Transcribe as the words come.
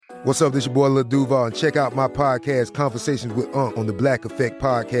What's up, this your boy Lil Duval, and check out my podcast, Conversations with Unc, on the Black Effect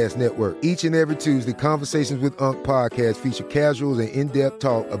Podcast Network. Each and every Tuesday, Conversations with Unc podcast feature casuals and in-depth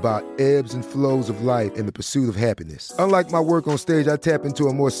talk about ebbs and flows of life and the pursuit of happiness. Unlike my work on stage, I tap into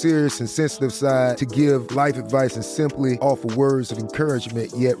a more serious and sensitive side to give life advice and simply offer words of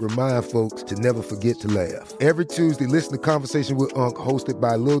encouragement, yet remind folks to never forget to laugh. Every Tuesday, listen to Conversations with Unc, hosted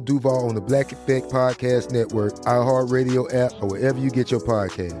by Lil Duval on the Black Effect Podcast Network, iHeartRadio app, or wherever you get your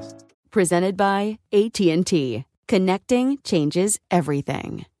podcasts. Presented by AT&T. Connecting changes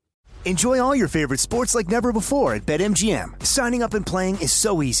everything. Enjoy all your favorite sports like never before at BetMGM. Signing up and playing is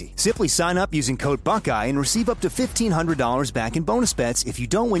so easy. Simply sign up using code Buckeye and receive up to $1,500 back in bonus bets if you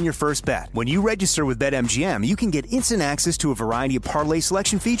don't win your first bet. When you register with BetMGM, you can get instant access to a variety of parlay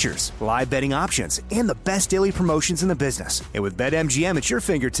selection features, live betting options, and the best daily promotions in the business. And with BetMGM at your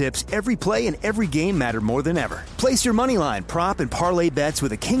fingertips, every play and every game matter more than ever. Place your moneyline, prop, and parlay bets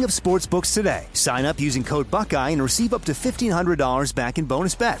with the king of sportsbooks today. Sign up using code Buckeye and receive up to $1,500 back in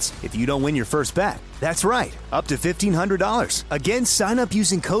bonus bets if you don't win your first bet. That's right, up to $1,500. Again, sign up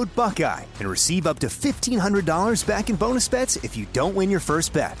using code Buckeye and receive up to $1,500 back in bonus bets if you don't win your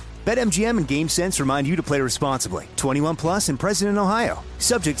first bet. BetMGM and GameSense remind you to play responsibly. 21 plus and present in Ohio.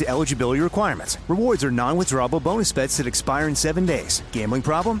 Subject to eligibility requirements. Rewards are non-withdrawable bonus bets that expire in 7 days. Gambling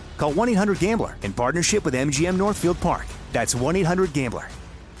problem? Call 1-800-GAMBLER in partnership with MGM Northfield Park. That's 1-800-GAMBLER.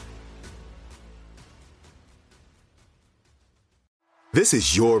 This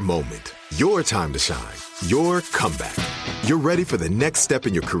is your moment, your time to shine, your comeback. You're ready for the next step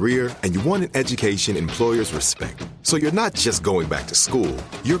in your career, and you want an education employers respect. So you're not just going back to school,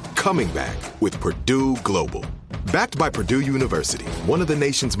 you're coming back with Purdue Global. Backed by Purdue University, one of the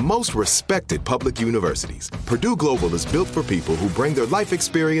nation's most respected public universities, Purdue Global is built for people who bring their life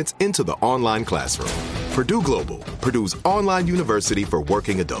experience into the online classroom. Purdue Global, Purdue's online university for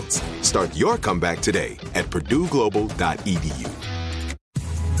working adults. Start your comeback today at purdueglobal.edu.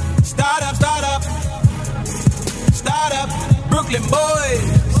 Start up, start up. Start up, Brooklyn boys.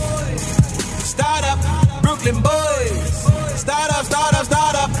 Start up, Brooklyn boys. Start up, start up,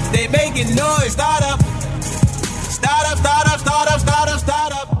 start up. They making noise. Start up. Start up, start up, start up, start up,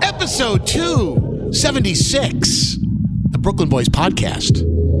 start up. Episode 276, the Brooklyn Boys podcast.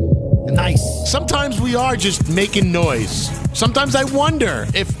 Nice. Sometimes we are just making noise. Sometimes I wonder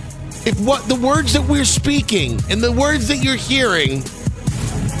if what the words that we're speaking and the words that you're hearing,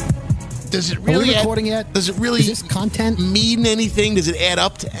 does it really? Are we recording yet? Does it really? Is this content mean anything? Does it add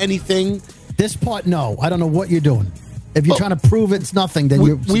up to anything? This part, no. I don't know what you're doing. If you're trying to prove it's nothing, then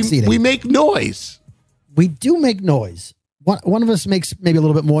you're succeeding. We make noise. We do make noise. One of us makes maybe a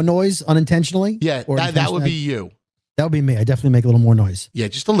little bit more noise unintentionally. Yeah, that would be you. That would be me. I definitely make a little more noise. Yeah,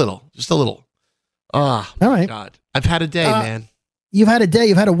 just a little. Just a little. Ah, all right. God. I've had a day, man. You've had a day.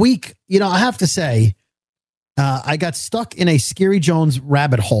 You've had a week. You know, I have to say, I got stuck in a Skeery Jones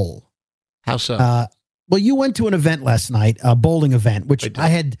rabbit hole. How so? Well, you went to an event last night, a bowling event, which I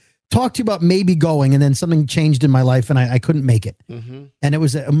had talked to you about maybe going, and then something changed in my life, and I couldn't make it. Mm-hmm. And it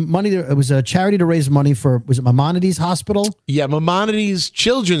was a charity to raise money for, was it Maimonides Hospital? Yeah, Maimonides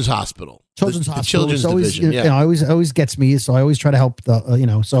Children's Hospital. Children's Hospital. The children's division. You know, always gets me, so I always try to help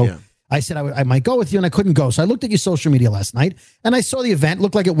the, So yeah. I said I might go with you, and I couldn't go. So I looked at your social media last night, and I saw the event.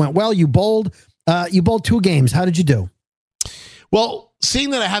 Looked like it went well. You bowled 2 games. How did you do? Well, seeing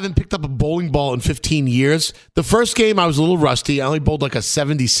that I haven't picked up a bowling ball in 15 years, the first game I was a little rusty. I only bowled like a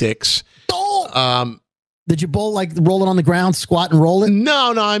 76. Oh! Did you bowl like roll it on the ground, squat and roll it?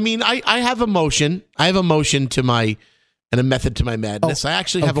 No. I mean, I have a motion. I have a motion to my, and a method to my madness. I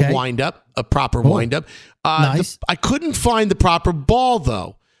actually have a wind up, a proper wind up. Nice. I couldn't find the proper ball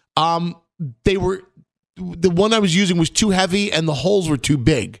though. The one I was using was too heavy and the holes were too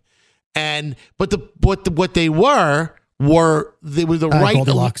big. But what they were the right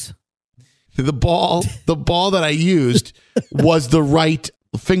Goldilocks. The ball that I used was the right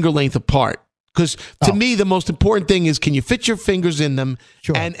finger length apart. Because to me, the most important thing is, can you fit your fingers in them?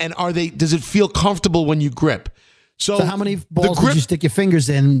 Sure. And does it feel comfortable when you grip? So how many balls did you stick your fingers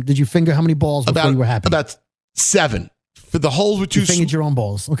in? Did you finger how many balls before you were happy? About 7. For the holes were too. You fingered your own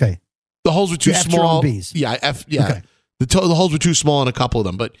balls. Okay. The holes were too small. Your own Bs. Yeah. Okay. The holes were too small in a couple of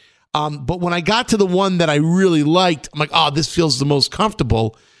them, but when I got to the one that I really liked, I'm like, this feels the most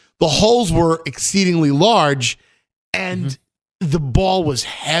comfortable. The holes were exceedingly large, and the ball was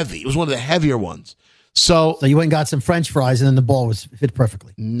heavy. It was one of the heavier ones. So you went and got some French fries, and then the ball fit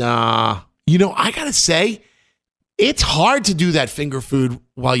perfectly. Nah. I got to say, it's hard to do that finger food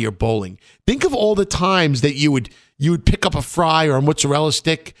while you're bowling. Think of all the times that you would pick up a fry or a mozzarella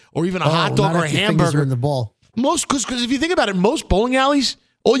stick or even a hot dog or a hamburger. In the ball. Because if you think about it, most bowling alleys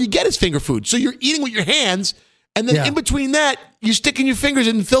All you get is finger food. So you're eating with your hands, and then in between that, you're sticking your fingers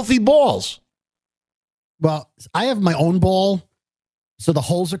in filthy balls. Well, I have my own ball, so the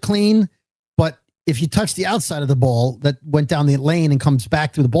holes are clean. But if you touch the outside of the ball that went down the lane and comes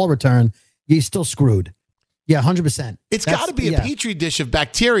back through the ball return, you're still screwed. Yeah, 100%. It's got to be a petri dish of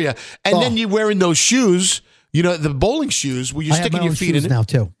bacteria. And then you're wearing those shoes, the bowling shoes where you're sticking your feet in it. Now,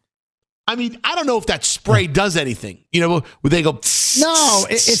 too. I mean, I don't know if that spray does anything. Where they go. No,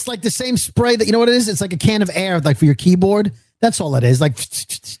 it's like the same spray that, you know what it is? It's like a can of air, like for your keyboard. That's all it is. Like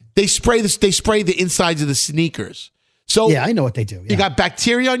they spray this. They spray the insides of the sneakers. So yeah, I know what they do. Yeah. You got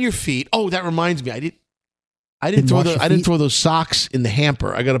bacteria on your feet. Oh, that reminds me. I didn't throw those socks in the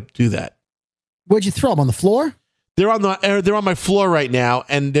hamper. I got to do that. Where'd you throw them, on the floor? They're on my floor right now,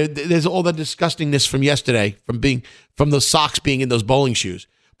 and there's all that disgustingness from yesterday from those socks being in those bowling shoes.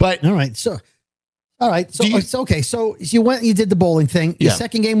 But all right, so it's okay. So you went, you did the bowling thing. Your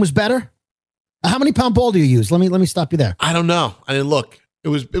second game was better. How many pound ball do you use? Let me stop you there. I don't know. I didn't look. It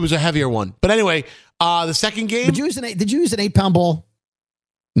was a heavier one. But anyway, the second game. Did you use an 8-pound ball?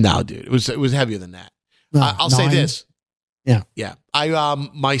 No, dude. It was heavier than that. I'll say this. Yeah. Yeah.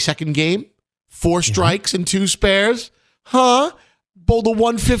 My second game, 4 strikes and 2 spares. Bowled a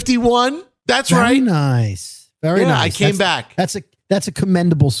 151. That's Very right. Nice. Very nice. I came back. That's a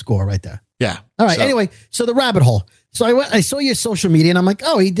commendable score right there. Yeah. All right. Anyway, so the rabbit hole. So I saw your social media and I'm like,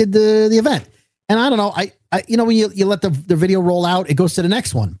 oh, he did the event. And I don't know. I when you let the video roll out, it goes to the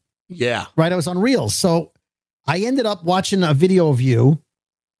next one. Yeah. Right. I was on Reels. So I ended up watching a video of you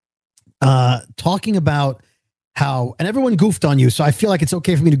talking about how, and everyone goofed on you. So I feel like it's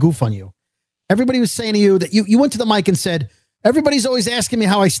okay for me to goof on you. Everybody was saying to you that you went to the mic and said, everybody's always asking me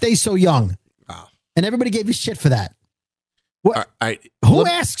how I stay so young. Wow. And everybody gave you shit for that. What? Who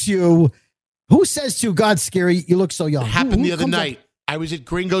asks you? Who says to you, God, Skeery, you look so young? It happened the other night. I was at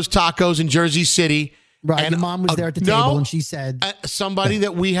Gringo's Tacos in Jersey City. Right. And your mom was there at the table and she said. Somebody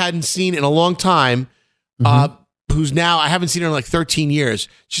that we hadn't seen in a long time, who's now, I haven't seen her in like 13 years.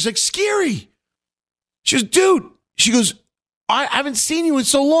 She's like, Skeery. She goes, dude. She goes, I haven't seen you in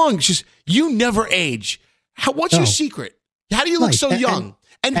so long. She's, you never age. What's your secret? How do you look so young?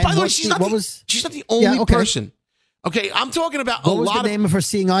 And by the way, she's not the only person. Okay, I'm talking about what was the name of her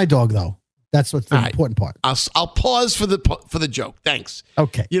seeing eye dog, though? That's what's the important part. I'll pause for the joke. Thanks.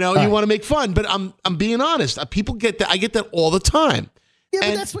 Okay. You want to make fun, but I'm being honest. People get that. I get that all the time. Yeah,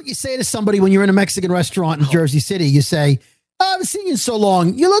 but that's what you say to somebody when you're in a Mexican restaurant in Jersey City. You say, oh, I haven't seen you in so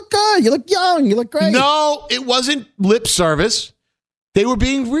long. You look good. You look young. You look great. No, it wasn't lip service. They were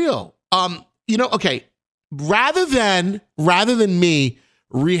being real. Okay. Rather than me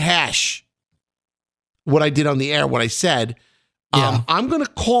rehash what I did on the air, what I said, I'm going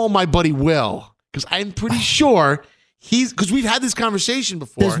to call my buddy Will, because I'm pretty sure because we've had this conversation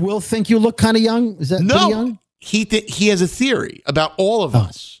before. Does Will think you look kind of young? Is that pretty young? He has a theory about all of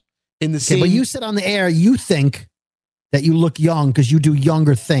us in the same. But you said on the air, you think that you look young because you do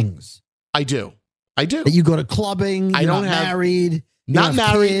younger things. I do. That you go to clubbing. You're not married. Not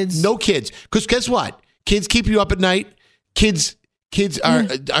married. Kids. No kids. Because guess what? Kids keep you up at night. Kids are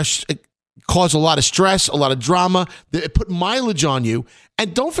cause a lot of stress, a lot of drama. They put mileage on you.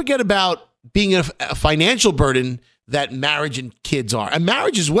 And don't forget about being a financial burden that marriage and kids are. And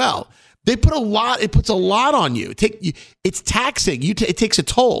marriage as well. It puts a lot on you. It's taxing. It takes a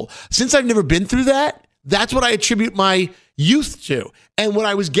toll. Since I've never been through that, that's what I attribute my youth to. And what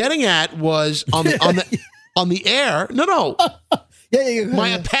I was getting at was on the air. No. My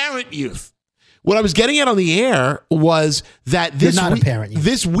apparent youth. What I was getting at on the air was that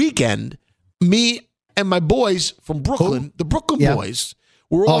this weekend, me and my boys from Brooklyn, the Brooklyn boys,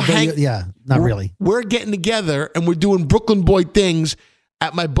 we're all really. We're getting together and we're doing Brooklyn boy things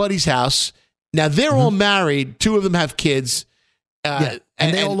at my buddy's house. Now they're all married. 2 of them have kids. And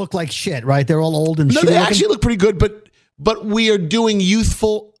they all look like shit, right? They're all old and shit. No, they actually look pretty good, but we are doing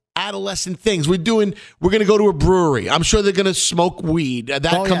youthful adolescent things. We're going to go to a brewery. I'm sure they're going to smoke weed. That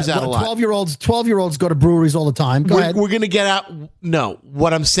comes out a lot. 12-year-olds go to breweries all the time. Go ahead. We're going to get out. No,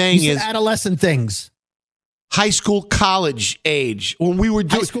 what I'm saying is adolescent things. High school, college age. When we were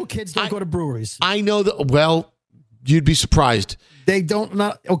doing high school kids don't go to breweries. I know that. Well, you'd be surprised. They don't.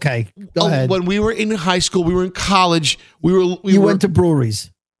 Okay. Go ahead. When we were in high school, we were in college. We went to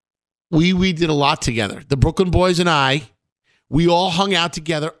breweries. We did a lot together. The Brooklyn boys and I. We all hung out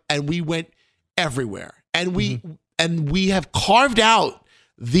together and we went everywhere. And we have carved out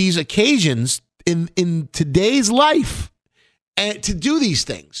these occasions in today's life and to do these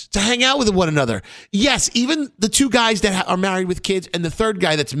things, to hang out with one another. Yes, even the 2 guys that are married with kids and the 3rd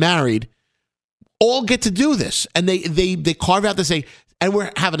guy that's married all get to do this. And they carve out to say, and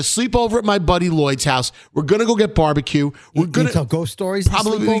we're having a sleepover at my buddy Lloyd's house. We're going to go get barbecue. We're going to tell ghost stories.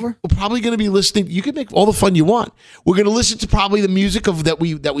 We're probably going to be listening. You can make all the fun you want. We're going to listen to probably the music of that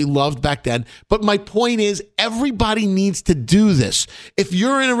we loved back then. But my point is, everybody needs to do this. If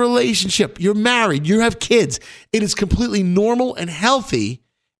you're in a relationship, you're married, you have kids, it is completely normal and healthy,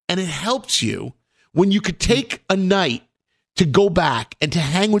 and it helps you when you could take a night to go back and to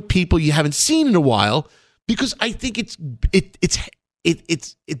hang with people you haven't seen in a while, because I think it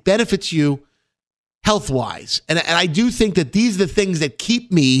benefits you health-wise. And I do think that these are the things that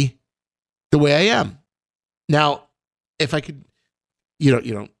keep me the way I am. Now, if I could,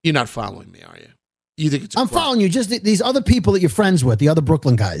 you're not following me, are you? You think it's I'm following you. Just these other people that you're friends with, the other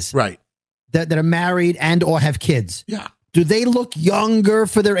Brooklyn guys. Right. That are married and or have kids. Yeah. Do they look younger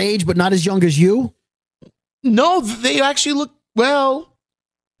for their age, but not as young as you? No, they actually look, well,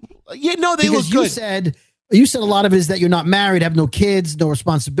 yeah, no, they look good. You said a lot of it is that you're not married, have no kids, no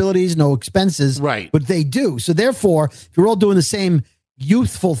responsibilities, no expenses. Right. But they do. So therefore, if you're all doing the same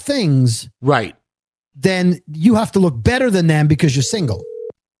youthful things, right, then you have to look better than them because you're single.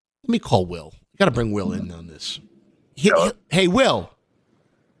 Let me call Will. You got to bring Will in on this. Hey, Will.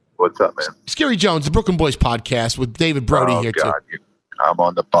 What's up, man? Skeery Jones, the Brooklyn Boys podcast with David Brody here too. I'm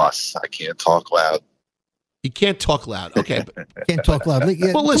on the bus. I can't talk loud. You can't talk loud. Okay. Can't talk loud.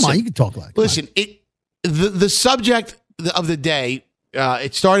 Yeah, well, listen, come on, you can talk loud. Listen, the subject of the day,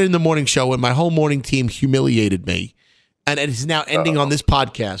 it started in the morning show when my whole morning team humiliated me, and it is now ending on this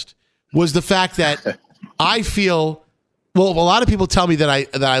podcast, was the fact that I feel, well, a lot of people tell me that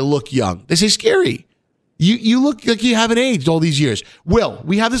I look young. They say, Skeery, you look like you haven't aged all these years. Will,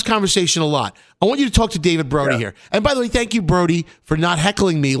 we have this conversation a lot. I want you to talk to David Brody here. And by the way, thank you, Brody, for not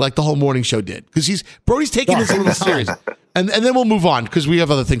heckling me like the whole morning show did. Because Brody's taking this a little serious. And then we'll move on because we have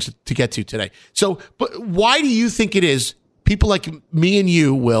other things to get to today. So, but why do you think it is people like me and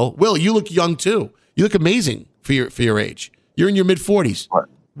you, Will, you look young too. You look amazing for your age. You're in your mid-40s.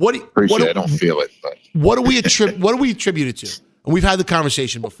 I don't feel it. But. What do we attribute it to? And we've had the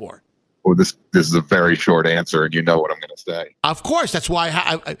conversation before. Well, this is a very short answer, and you know what I'm going to say. Of course, that's why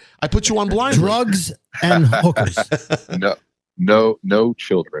I put you on blind. Drugs and hookers. No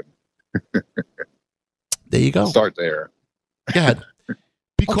children. There you go. Start there. Go ahead.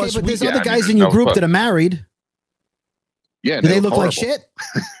 Because but there's other guys in your group that are married. Yeah, do they look like shit?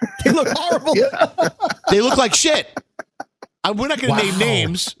 They look horrible. They look like shit. We're not going to name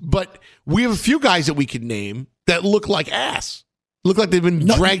names, but we have a few guys that we could name that look like ass. Look like they've been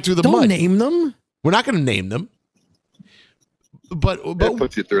dragged through the mud. Don't name them. We're not going to name them. But it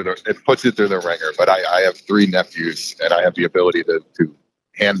puts you through the ringer. But I have 3 nephews, and I have the ability to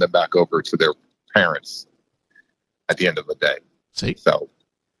hand them back over to their parents at the end of the day. See? So,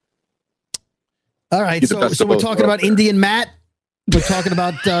 all right. So we're talking about Indian Matt. We're talking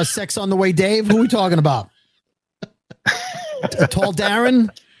about Sex on the Way Dave. Who are we talking about? Tall Darren.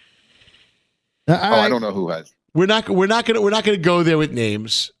 All right. I don't know who has. We're not gonna go there with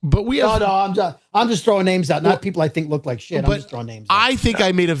names, but we have. No, I'm just throwing names out, not people I think look like shit. I'm just throwing names out. I think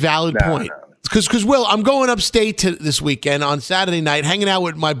I made a valid point because Will, I'm going upstate this weekend on Saturday night, hanging out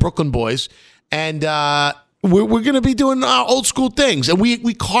with my Brooklyn boys, and we're going to be doing old school things, and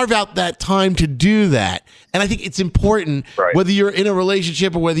we carve out that time to do that. And I think it's important, whether you're in a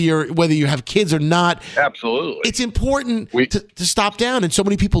relationship or whether you have kids or not. Absolutely, it's important to stop down, and so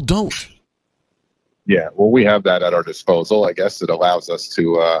many people don't. Yeah, well, we have that at our disposal. I guess it allows us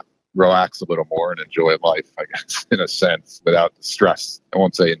to relax a little more and enjoy life, I guess, in a sense, without the stress. I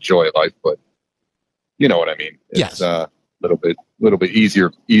won't say enjoy life, but you know what I mean. It's a little bit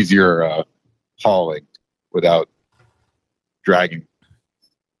easier hauling without dragging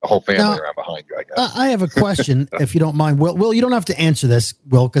the whole family around behind you, I guess. I have a question, if you don't mind. Will, you don't have to answer this,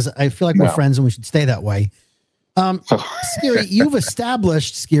 Will, because I feel like we're friends and we should stay that way. Skeery, you've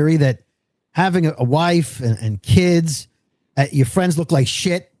established, Skeery, that having a wife and kids, your friends look like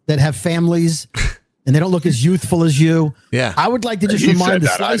shit that have families and they don't look as youthful as you. Yeah. I would like to just remind the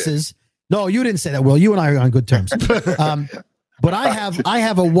Slices. No, you didn't say that, Will. You and I are on good terms. But I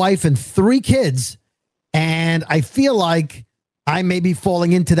have a wife and 3 kids, and I feel like I may be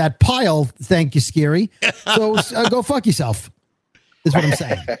falling into that pile. Thank you, Skeery. So go fuck yourself, is what I'm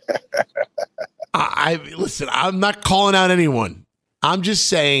saying. Listen, I'm not calling out anyone. I'm just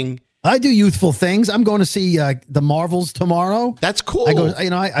saying I do youthful things. I'm going to see the Marvels tomorrow. That's cool.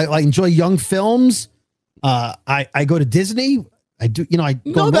 I enjoy young films. I go to Disney. I do. I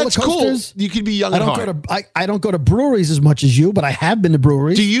go on roller coasters. Cool. You can be young at heart. I don't go to breweries as much as you, but I have been to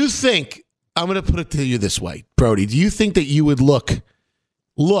breweries. Do you think? I'm going to put it to you this way, Brody. Do you think that you would look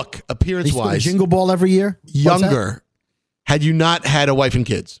appearance-wise, Jingle Ball every year, younger had you not had a wife and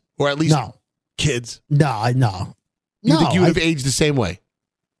kids, or at least kids? No. You think you would have aged the same way?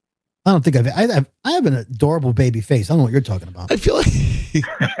 I don't think I have an adorable baby face. I don't know what you're talking about. I feel like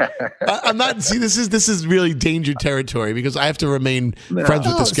I'm not. See, this is really danger territory because I have to remain friends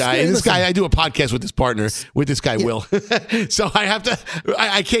with this guy. And this guy, I do a podcast with his partner, with this guy Will. So I have to.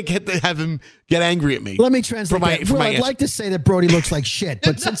 I can't have him get angry at me. Let me translate that. Will, I'd like to say that Brody looks like shit,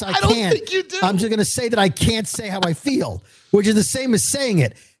 but since I don't can't, think you do. I'm just going to say that I can't say how I feel, which is the same as saying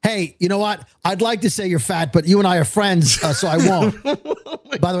it. Hey, you know what? I'd like to say you're fat, but you and I are friends, so I won't.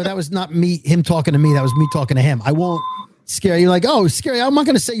 By the way, that was not him talking to me. That was me talking to him. I won't. Skeery, you're like, oh, Skeery, I'm not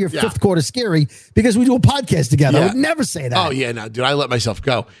going to say you're fifth quarter Skeery because we do a podcast together. I would never say that. Oh, yeah, no, dude, I let myself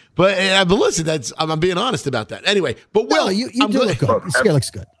go. But listen, I'm being honest about that. Anyway, but Will, you do look good. Skeery looks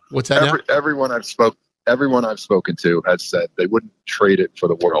good. What's that now? Everyone I've spoken to has said they wouldn't trade it for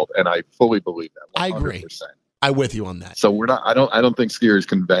the world, and I fully believe that. 100%. I agree. I'm with you on that. So we're not. I don't think Skeery's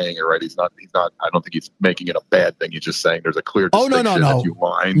conveying it right. He's not. I don't think he's making it a bad thing. He's just saying there's a clear distinction. No. If you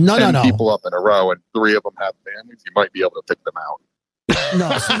line 10 people up in a row and 3 of them have families, you might be able to pick them out.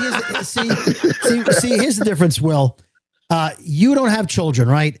 No. See, here's the difference, Will. You don't have children,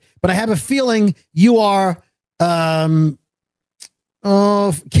 right? But I have a feeling you are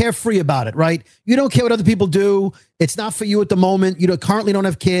carefree about it, right? You don't care what other people do. It's not for you at the moment. You currently don't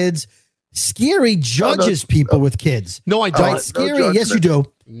have kids. Skeery judges people with kids. No, I don't. Right? Skeery, yes, you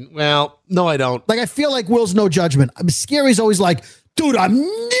do. Well, no, I don't. Like, I feel like Will's no judgment. Skeery's always like, dude, I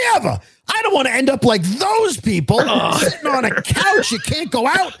don't want to end up like those people sitting on a couch. You can't go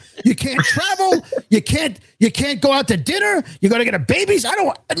out. You can't travel. You can't go out to dinner. You got to get a babies.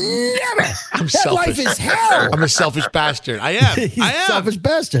 Never. I'm that selfish. Life is hell. I'm a selfish bastard. I am. He's a selfish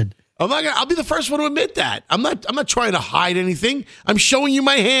bastard. I'll be the first one to admit that. I'm not trying to hide anything. I'm showing you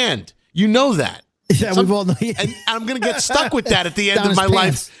my hand. You know that. Yeah, we've all known. And I'm going to get stuck with that at the end of my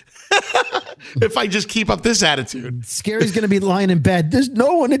life if I just keep up this attitude. Skeery's going to be lying in bed. There's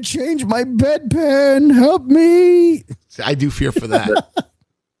no one to change my bedpan. Help me. I do fear for that.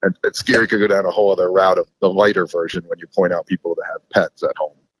 And Skeery could go down a whole other route of the lighter version when you point out people that have pets at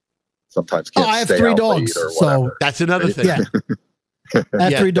home. Sometimes can't I have stay 3 out dogs, late or so whatever. That's another thing. Yeah. I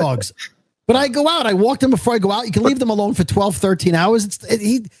have 3 dogs. But I go out. I walk them before I go out. You can leave them alone for 12, 13 hours.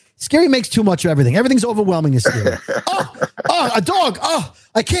 Skeery makes too much of everything. Everything's overwhelming to Skeery. A dog.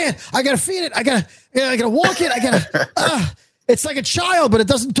 I can't. I got to feed it. I got to walk it. It's like a child, but it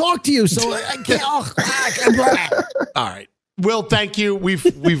doesn't talk to you. So I can't. All right. Will, thank you. We've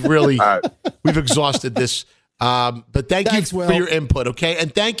really, we've exhausted this. But thanks, you for your input. Okay.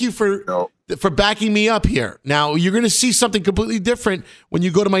 And thank you for backing me up here. Now you're going to see something completely different when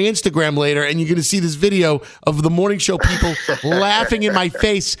you go to my Instagram later, and you're going to see this video of the morning show people laughing in my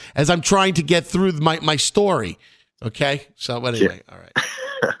face as I'm trying to get through my story. Okay. So anyway, all right.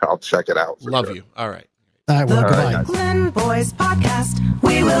 I'll check it out. Love you. All right. All right. Well, goodbye. Brooklyn Boys Podcast.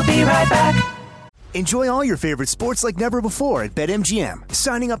 We will be right back. Enjoy all your favorite sports like never before at BetMGM.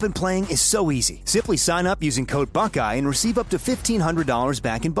 Signing up and playing is so easy. Simply sign up using code Buckeye and receive up to $1,500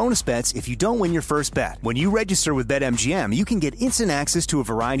 back in bonus bets if you don't win your first bet. When you register with BetMGM, you can get instant access to a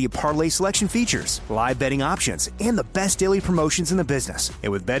variety of parlay selection features, live betting options, and the best daily promotions in the business.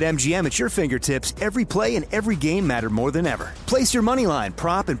 And with BetMGM at your fingertips, every play and every game matter more than ever. Place your moneyline,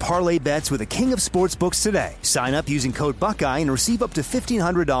 prop, and parlay bets with the king of sportsbooks today. Sign up using code Buckeye and receive up to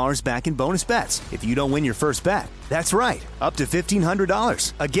 $1,500 back in bonus bets if you don't win your first bet. That's right, up to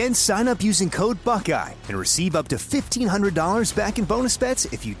 $1,500. Again, sign up using code Buckeye and receive up to $1,500 back in bonus bets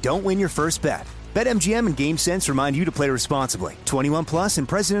if you don't win your first bet. BetMGM and GameSense remind you to play responsibly. 21 plus and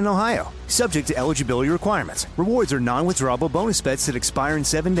present in Ohio. Subject to eligibility requirements. Rewards are non-withdrawable bonus bets that expire in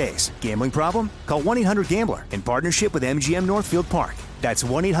 7 days. Gambling problem? Call 1-800-GAMBLER in partnership with MGM Northfield Park. That's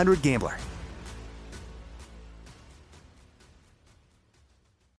 1-800-GAMBLER.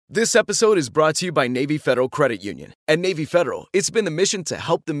 This episode is brought to you by Navy Federal Credit Union. At Navy Federal, it's been the mission to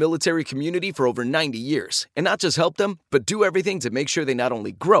help the military community for over 90 years. And not just help them, but do everything to make sure they not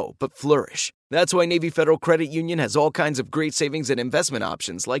only grow, but flourish. That's why Navy Federal Credit Union has all kinds of great savings and investment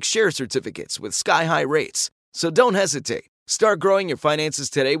options like share certificates with sky-high rates. So don't hesitate. Start growing your finances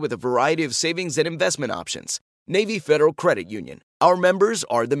today with a variety of savings and investment options. Navy Federal Credit Union. Our members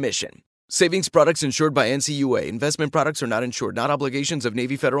are the mission. Savings products insured by NCUA. Investment products are not insured, not obligations of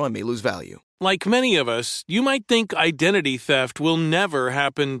Navy Federal and may lose value. Like many of us, you might think identity theft will never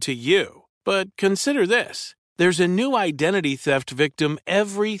happen to you. But consider this. There's a new identity theft victim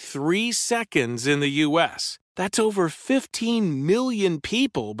every 3 seconds in the U.S. That's over 15 million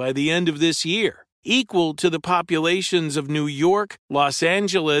people by the end of this year, equal to the populations of New York, Los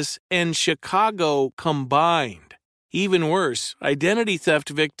Angeles, and Chicago combined. Even worse, identity theft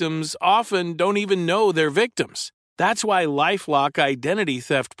victims often don't even know they're victims. That's why LifeLock Identity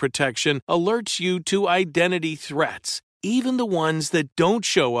Theft Protection alerts you to identity threats, even the ones that don't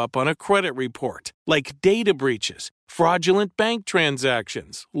show up on a credit report, like data breaches, fraudulent bank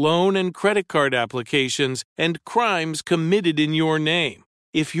transactions, loan and credit card applications, and crimes committed in your name.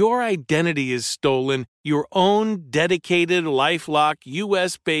 If your identity is stolen, your own dedicated LifeLock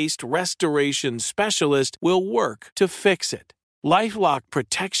U.S.-based restoration specialist will work to fix it. LifeLock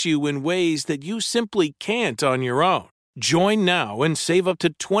protects you in ways that you simply can't on your own. Join now and save up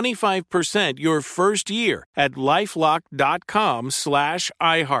to 25% your first year at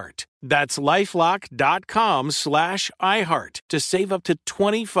LifeLock.com/iHeart. That's LifeLock.com/iHeart to save up to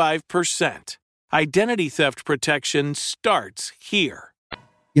 25%. Identity theft protection starts here.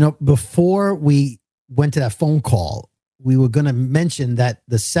 You know, before we went to that phone call, we were going to mention that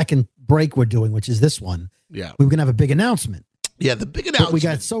the second break we're doing, which is this one, we were going to have a big announcement. Yeah, the big announcement. But we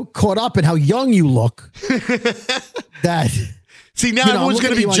got so caught up in how young you look that... See, now everyone's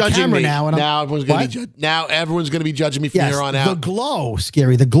going to be judging me. Now everyone's going to be now everyone's going to be judging me from here on out. The glow,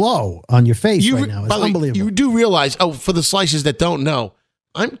 Skeery, the glow on your face right now is unbelievable. You do realize, for the slices that don't know,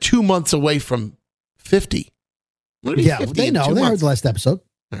 I'm 2 months away from 50. Yeah, they know. They heard the last episode.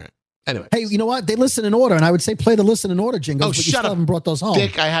 All right. Anyway. Hey, you know what? They listen in order, and I would say play the listen in order jingles, but you still haven't brought those home.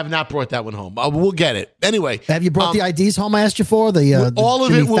 Dick, I have not brought that one home. We'll get it. Anyway. Have you brought the IDs home I asked you for? All of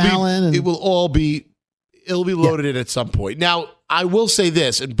Jimmy it will Fallon be, it will all be, it'll be loaded in at some point. Now, I will say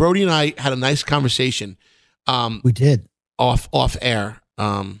this, and Brody and I had a nice conversation. We did. Off air.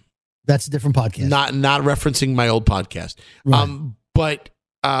 That's a different podcast. Not referencing my old podcast. Right. But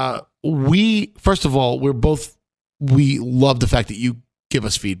we, first of all, we love the fact that you give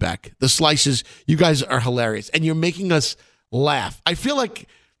us feedback. The slices, you guys are hilarious, and you're making us laugh. I feel like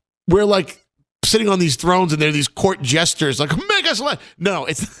we're like sitting on these thrones, and they're these court jesters, like make us laugh. No,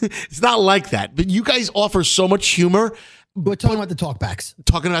 it's not like that. But you guys offer so much humor. We're talking about the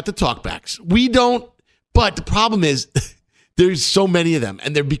talkbacks. We don't. But the problem is, there's so many of them,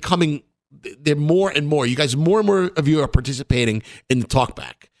 and they're more and more. You guys, more and more of you are participating in the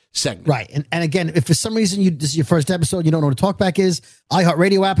talkback segment. Right. And again, if for some reason this is your first episode, you don't know what a talkback is,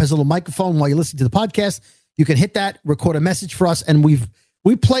 iHeartRadio app has a little microphone while you're listening to the podcast. You can hit that, record a message for us, and we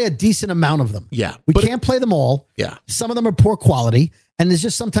play a decent amount of them. Yeah. We can't play them all. Yeah. Some of them are poor quality, and there's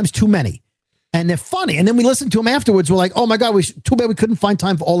just sometimes too many. And they're funny. And then we listen to them afterwards. We're like, oh my God, too bad we couldn't find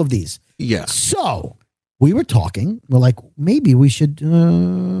time for all of these. Yeah. So we were talking. We're like, maybe we should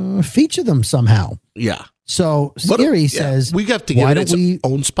feature them somehow. Yeah. So Skeery says, we have to give it its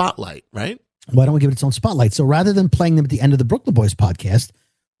own spotlight, right? Why don't we give it its own spotlight? So rather than playing them at the end of the Brooklyn Boys podcast,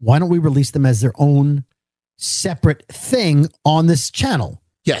 why don't we release them as their own separate thing on this channel?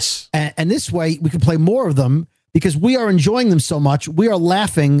 Yes. And this way we can play more of them because we are enjoying them so much. We are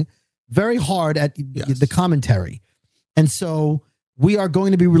laughing very hard at the commentary. And so we are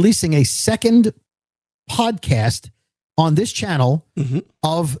going to be releasing a second podcast on this channel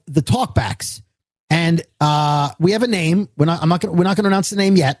of the talkbacks. And we have a name. We're not going to announce the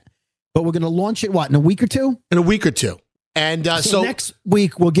name yet, but we're going to launch it in a week or two? In a week or two. And so next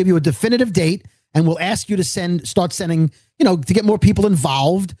week we'll give you a definitive date, and we'll ask you to start sending, to get more people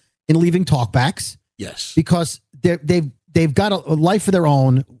involved in leaving talkbacks. Yes. Because they've got a life of their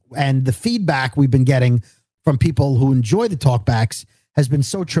own, and the feedback we've been getting from people who enjoy the talkbacks has been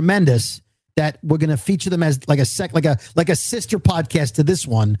so tremendous that we're going to feature them as like a sister podcast to this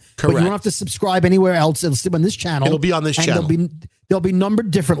one. Correct. But you don't have to subscribe anywhere else. It'll still be on this channel. It'll be on this channel. They'll be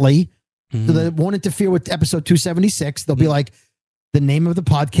numbered differently, so that it won't interfere with episode 276. They'll be like the name of the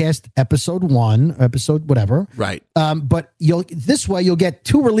podcast, episode 1, episode whatever. Right. But this way you'll get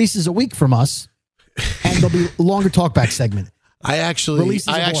 2 releases a week from us, and there'll be a longer talkback segment. I actually release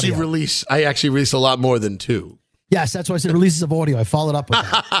a lot more than 2. Yes, that's why I said releases of audio. I followed up with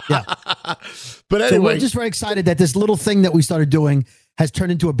that. Yeah. But anyway, so we're just very excited that this little thing that we started doing has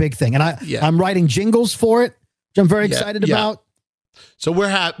turned into a big thing. And I'm writing jingles for it, which I'm very excited about. So we're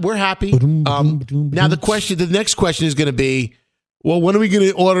happy. Now the next question is going to be, well, when are we going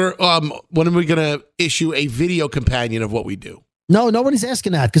to order? When are we going to issue a video companion of what we do? No, nobody's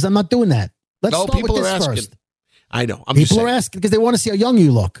asking that because I'm not doing that. Let's start with this first. I know. People are asking because they want to see how young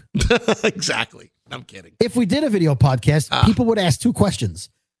you look. Exactly. I'm kidding. If we did a video podcast, people would ask 2 questions.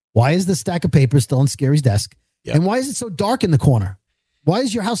 Why is the stack of papers still on Skeery's desk? Yeah. And why is it so dark in the corner? Why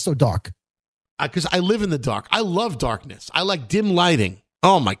is your house so dark? Because I live in the dark. I love darkness. I like dim lighting.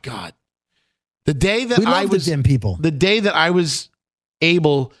 Oh my God. The day that the day that I was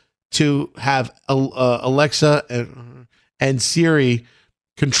able to have Alexa and Siri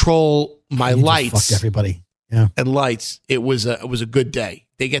control my lights. Fuck everybody. and lights, it was a good day.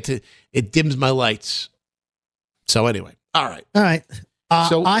 It dims my lights. So anyway, all right.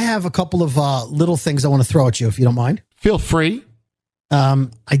 So I have a couple of little things I want to throw at you, if you don't mind. Feel free.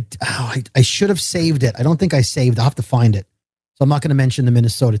 I should have saved it. I don't think I saved. I'll have to find it. So I'm not going to mention the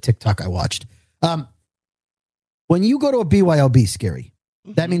Minnesota TikTok I watched. When you go to a BYOB, Skeery,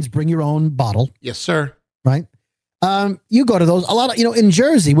 that means bring your own bottle. Yes, sir. Right? You go to those. A lot of, in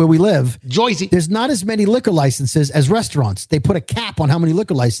Jersey where we live, Jersey, there's not as many liquor licenses as restaurants. They put a cap on how many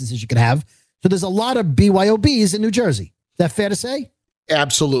liquor licenses you can have. So there's a lot of BYOBs in New Jersey. Is that fair to say?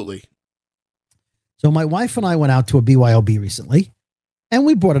 Absolutely. So my wife and I went out to a BYOB recently, and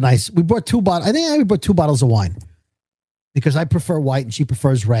we bought two bottles. I think we bought 2 bottles of wine because I prefer white and she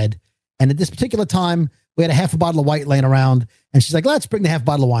prefers red. And at this particular time, we had a half a bottle of white laying around, and she's like, "Let's bring the half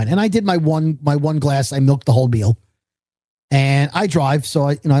bottle of wine." And I did my one glass. I milked the whole meal, and I drive, so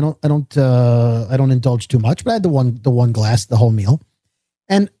I don't indulge too much. But I had the one glass, the whole meal,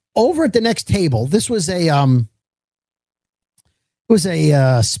 and over at the next table, this was a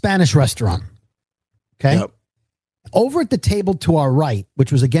Spanish restaurant. Okay. Yep. Over at the table to our right,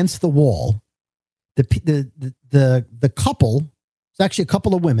 which was against the wall, the couple, it's actually a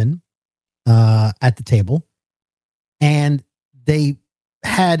couple of women at the table, and they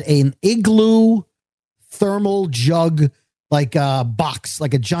had an igloo thermal jug, like a box,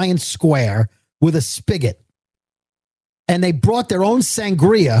 like a giant square with a spigot. And they brought their own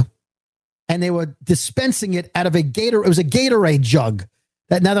sangria, and they were dispensing it out of it was a Gatorade jug.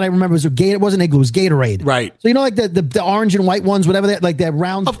 That, now that I remember, it wasn't igloo, it was Gatorade. Right. So like the orange and white ones, whatever, like they're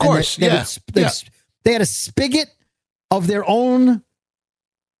round. Of course, they had a spigot of their own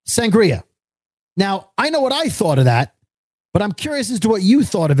sangria. Now, I know what I thought of that, but I'm curious as to what you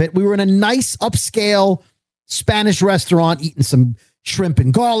thought of it. We were in a nice upscale Spanish restaurant eating some shrimp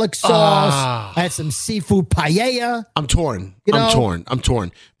and garlic sauce. I had some seafood paella. I'm torn. I'm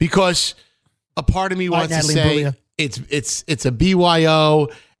torn because a part of me wants to say it's a BYO,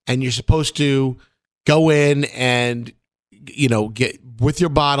 and you're supposed to go in and get with your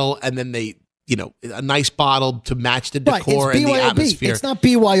bottle, and then they a nice bottle to match the decor and the atmosphere. It's not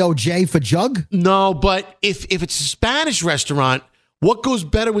BYOJ for jug. No, but if it's a Spanish restaurant, what goes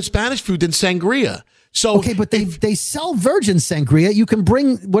better with Spanish food than sangria? So okay, but they sell virgin sangria. You can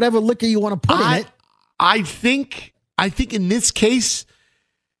bring whatever liquor you want to put in it. I think in this case,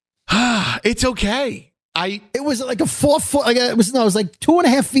 it's okay. It was like a 4 foot. It was like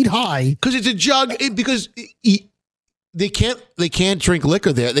 2.5 feet high. Because it's a jug. Because they can't drink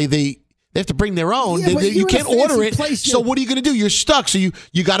liquor there. They have to bring their own. Yeah, you can't order it. So what are you going to do? You're stuck. So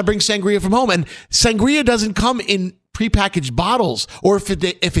you got to bring sangria from home, and sangria doesn't come in prepackaged bottles, or if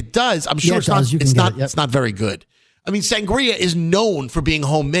it does, I'm sure it's not very good. I mean, sangria is known for being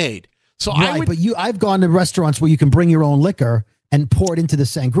homemade. So I've gone to restaurants where you can bring your own liquor and pour it into the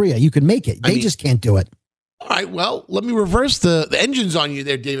sangria. You can make it. They just can't do it. All right, well, let me reverse the engines on you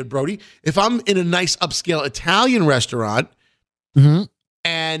there, David Brody. If I'm in a nice upscale Italian restaurant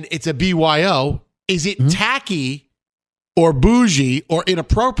and it's a BYO, is it tacky or bougie or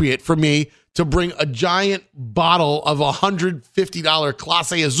inappropriate for me to bring a giant bottle of $150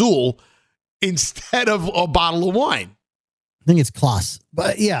 Clase Azul instead of a bottle of wine? I think it's Clase.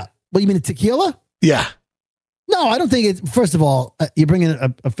 But yeah. What, you mean a tequila? Yeah. No, I don't think it's, first of all, you're bringing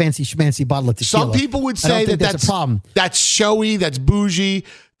a fancy schmancy bottle of tequila. Some people would say that's a problem. That's showy, that's bougie,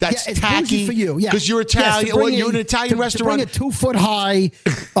 that's tacky. For you, because you're Italian. You're in an Italian restaurant. To bring a 2 foot high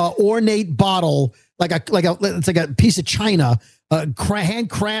ornate bottle, it's like a piece of china,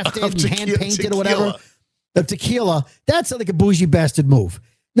 handcrafted and hand painted or whatever, of tequila. That's like a bougie bastard move.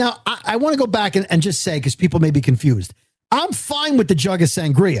 Now, I want to go back and just say, because people may be confused, I'm fine with the jug of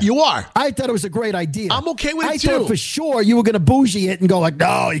sangria. You are. I thought it was a great idea. I'm okay with it too. I thought for sure you were going to bougie it and go like,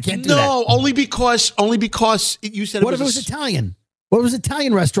 no, you can't do that. No, only because you said what if it was Italian? What if it was an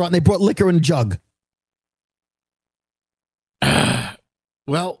Italian restaurant and they brought liquor in a jug?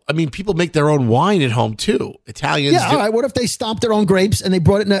 Well, I mean, people make their own wine at home too. Italians. Yeah, all right. What if they stomped their own grapes and they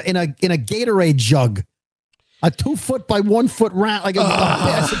brought it in a Gatorade jug? A 2 foot by 1 foot round, like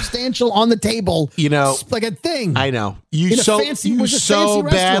a substantial on the table, like a thing. I know you so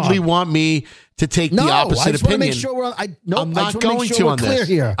badly want me to take the opposite opinion. Make sure I'm not going to on this.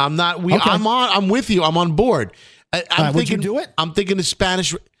 Here. I'm not. I'm with you. I'm on board. I'm thinking. Would you do it? I'm thinking the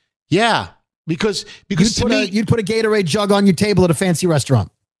Spanish. Yeah, because you'd put a Gatorade jug on your table at a fancy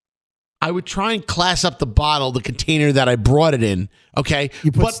restaurant. I would try and class up the bottle, the container that I brought it in. Okay,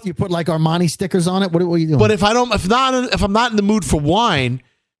 you put like Armani stickers on it. What are you doing? But if I'm not in the mood for wine,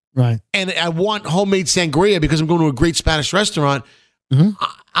 right, and I want homemade sangria because I'm going to a great Spanish restaurant,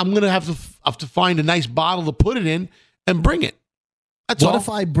 I'm gonna have to find a nice bottle to put it in and bring it. That's all.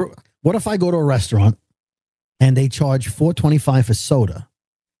 What if I go to a restaurant and they charge $4.25 for soda,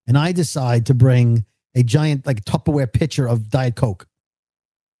 and I decide to bring a giant like Tupperware pitcher of Diet Coke?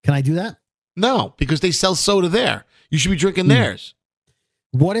 Can I do that? No, because they sell soda there. You should be drinking theirs.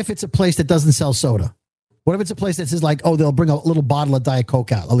 What if it's a place that doesn't sell soda? What if it's a place that says like, oh, they'll bring a little bottle of Diet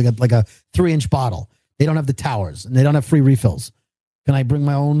Coke out, like a 3-inch bottle. They don't have the towers and they don't have free refills. Can I bring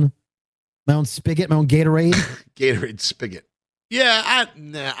my own spigot, my own Gatorade? Gatorade spigot. Yeah,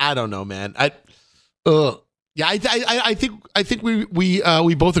 I don't know, man. I think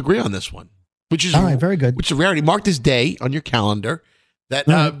we both agree on this one, which is all right. Very good. Which is rarity. Mark this day on your calendar that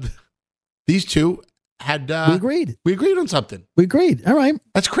these two had. We agreed. We agreed on something. We agreed. All right.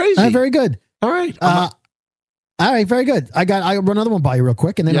 That's crazy. All right, very good. All right. All right. Very good. I run another one by you real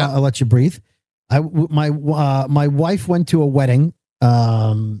quick, and then I'll let you breathe. My wife went to a wedding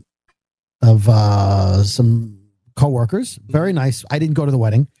of some coworkers. Very nice. I didn't go to the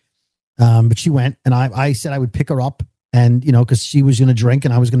wedding, but she went, and I said I would pick her up, and because she was going to drink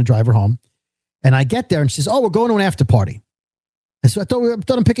and I was going to drive her home. And I get there, and she says, "Oh, we're going to an after party." And so I thought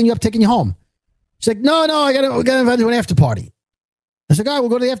I'm picking you up, taking you home. She's like, "No, I got to invite you to an after party." I was like, "All right, we'll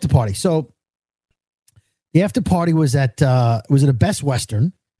go to the after party." So the after party was at a Best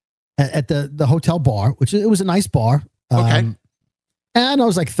Western at the hotel bar, which it was a nice bar. Okay. And I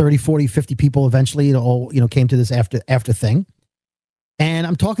was like 30, 40, 50 people eventually, it all, came to this after thing. And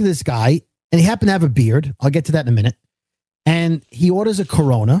I'm talking to this guy, and he happened to have a beard. I'll get to that in a minute. And he orders a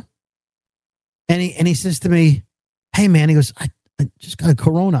Corona. And he says to me, "Hey man," he goes, I just got a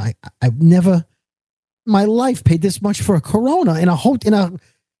Corona. I've never in my life paid this much for a Corona in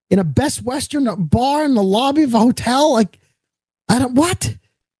a Best Western bar in the lobby of a hotel. Like, what?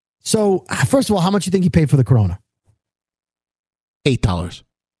 So first of all, how much do you think he paid for the Corona? $8.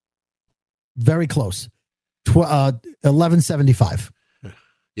 Very close. $11.75.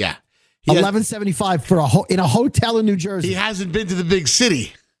 Yeah. $11.75 for in a hotel in New Jersey. He hasn't been to the big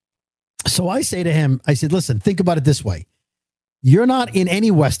city. So I say to him, I said, "Listen, think about it this way. You're not in any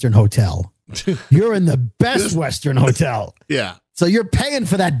Western hotel. You're in the Best Western hotel. Yeah. So you're paying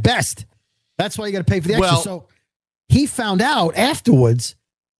for that best. That's why you got to pay for the extra." So he found out afterwards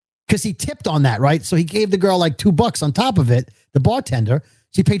because he tipped on that, right? So he gave the girl like $2 on top of it, the bartender.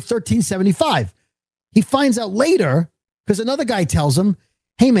 She paid $13.75. He finds out later because another guy tells him,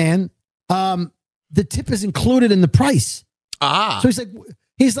 "Hey man, the tip is included in the price." So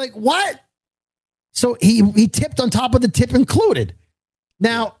he's like, "What?" So he tipped on top of the tip included.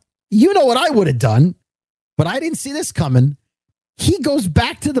 Now, you know what I would have done, but I didn't see this coming. He goes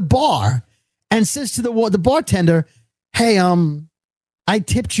back to the bar and says to the bartender, "Hey, I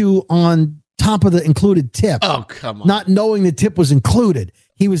tipped you on top of the included tip." Oh, come on. Not knowing the tip was included.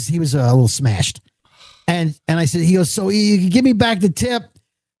 He was a little smashed. And I said, he goes, "So you can give me back the tip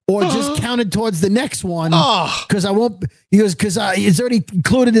or just count it towards the next one because I won't." He goes, "Because it's already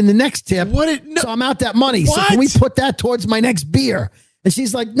included in the next tip. So I'm out that money. So can we put that towards my next beer?" And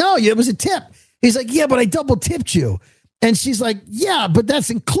she's like, "No, it was a tip." He's like, "Yeah, but I double tipped you." And she's like, "Yeah, but that's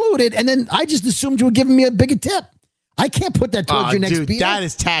included. And then I just assumed you were giving me a bigger tip. I can't put that towards your next beer." That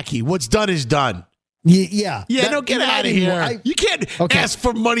is tacky. What's done is done. Yeah. No, get out of here. You can't ask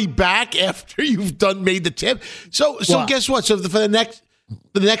for money back after you've made the tip. So guess what? So for the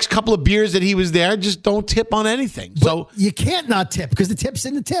next couple of beers that he was there, just don't tip on anything. So you can't not tip because the tip's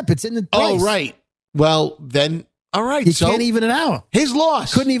in the tip. It's in the price. Oh, right. Well, then, all right. You can't even it out. His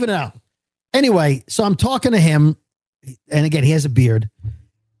loss. Couldn't even it out. Anyway, so I'm talking to him, and again, he has a beard.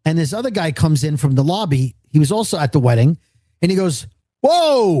 And this other guy comes in from the lobby. He was also at the wedding, and he goes,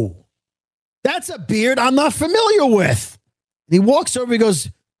 "Whoa, that's a beard I'm not familiar with." And he walks over, he goes,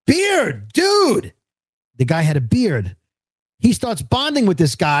 "Beard, dude." The guy had a beard. He starts bonding with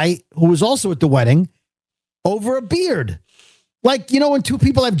this guy who was also at the wedding over a beard. Like, when two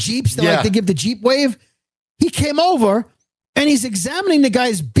people have Jeeps, they give the Jeep wave. He came over and he's examining the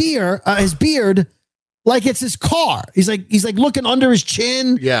guy's beard like it's his car. He's like looking under his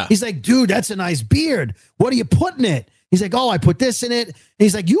chin. Yeah. He's like, "Dude, that's a nice beard. What are you putting in it?" He's like, "Oh, I put this in it." And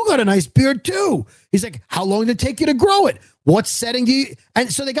he's like, "You got a nice beard too." He's like, "How long did it take you to grow it? What setting do you?"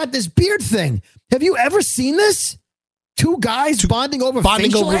 And so they got this beard thing. Have you ever seen this? Two guys bonding over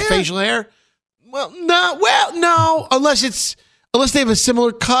facial hair? Well, no. Unless they have a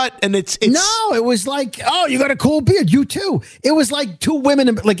similar cut and it's No, it was like, "Oh, you got a cool beard. You too." It was like two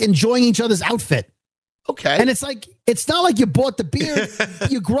women like enjoying each other's outfit. Okay. And it's like, it's not like you bought the beard.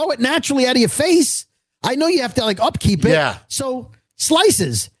 You grow it naturally out of your face. I know you have to like upkeep it. Yeah. So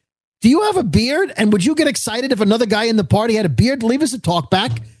slices. Do you have a beard? And would you get excited if another guy in the party had a beard? Leave us a talk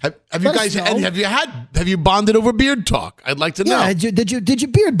back. Have you guys? And have you bonded over beard talk? I'd like to know. Yeah, did you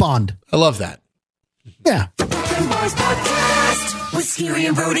beard bond? I love that. Yeah. Podcast with Skeery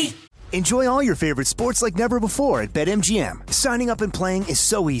and Brody. Enjoy all your favorite sports like never before at BetMGM. Signing up and playing is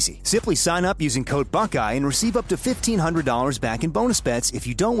so easy. Simply sign up using code Buckeye and receive up to $1,500 back in bonus bets if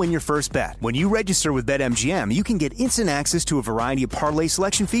you don't win your first bet. When you register with BetMGM, you can get instant access to a variety of parlay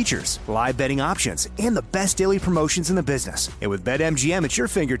selection features, live betting options, and the best daily promotions in the business. And with BetMGM at your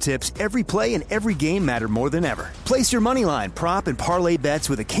fingertips, every play and every game matter more than ever. Place your moneyline, prop, and parlay bets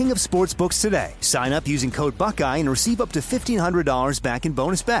with the king of sportsbooks today. Sign up using code Buckeye and receive up to $1,500 back in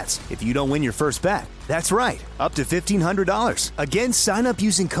bonus bets if you don't win your first bet. That's right, up to $1,500. Again, sign up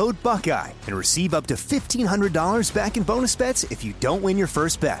using code Buckeye and receive up to $1,500 back in bonus bets if you don't win your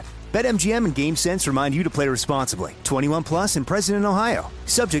first bet. BetMGM and GameSense remind you to play responsibly. 21 plus and present in Ohio.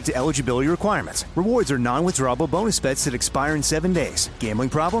 Subject to eligibility requirements. Rewards are non-withdrawable bonus bets that expire in 7 days. Gambling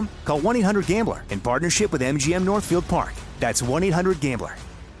problem? Call 1-800-GAMBLER in partnership with MGM Northfield Park. That's 1-800-GAMBLER.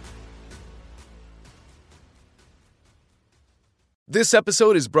 This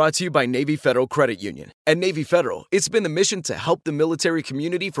episode is brought to you by Navy Federal Credit Union. At Navy Federal, it's been the mission to help the military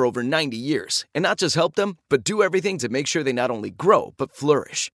community for over 90 years. And not just help them, but do everything to make sure they not only grow, but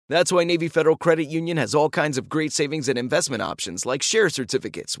flourish. That's why Navy Federal Credit Union has all kinds of great savings and investment options like share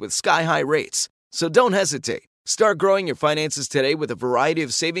certificates with sky-high rates. So don't hesitate. Start growing your finances today with a variety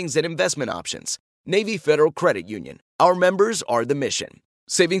of savings and investment options. Navy Federal Credit Union. Our members are the mission.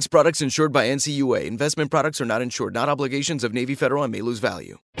 Savings products insured by NCUA. Investment products are not insured, not obligations of Navy Federal and may lose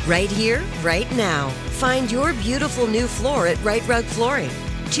value. Right here, right now. Find your beautiful new floor at Right Rug Flooring.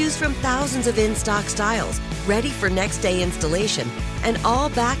 Choose from thousands of in-stock styles, ready for next day installation, and all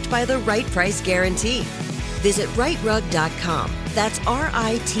backed by the right price guarantee. Visit rightrug.com. That's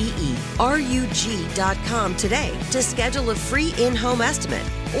RITERUG.com today to schedule a free in-home estimate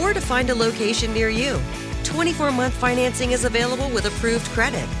or to find a location near you. 24-month financing is available with approved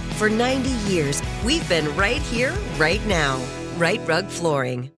credit. For 90 years, we've been right here, right now. Right Rug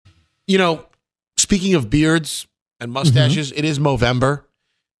Flooring. You know, speaking of beards and mustaches, it is Movember,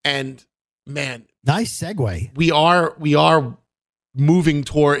 and man, nice segue. We are moving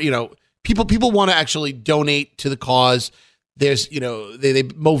toward, people want to actually donate to the cause. There's,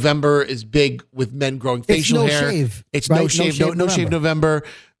 Movember is big with men growing facial hair. Shave, it's right? no shave November.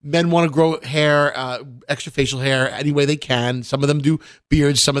 Men want to grow hair, extra facial hair any way they can. Some of them do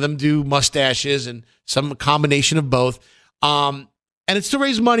beards, some of them do mustaches, and some combination of both. And it's to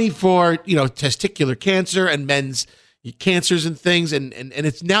raise money for, testicular cancer and men's cancers and things. And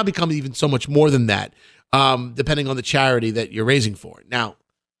it's now become even so much more than that, depending on the charity that you're raising for. Now,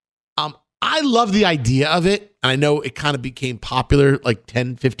 I love the idea of it. And I know it kind of became popular like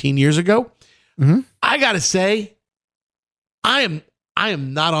 10, 15 years ago. I got to say, I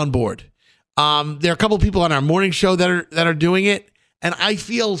am not on board. There are a couple of people on our morning show that are doing it, and I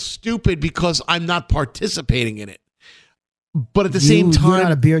feel stupid because I'm not participating in it. But at the same time, you're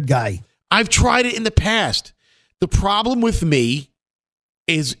not a beard guy. I've tried it in the past. The problem with me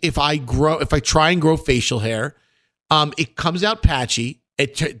is if I try and grow facial hair, it comes out patchy.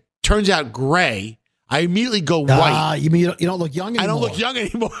 It turns out gray. I immediately go white. You mean you don't look young anymore? I don't look young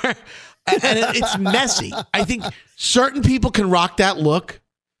anymore. And it's messy. I think certain people can rock that look.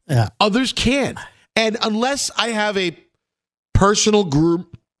 Yeah. Others can't. And unless I have a personal groomer,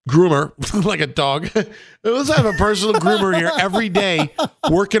 like a dog, unless I have a personal groomer here every day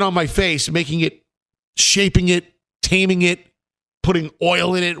working on my face, making it, shaping it, taming it, putting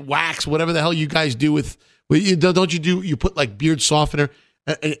oil in it, wax, whatever the hell you guys do you put like beard softener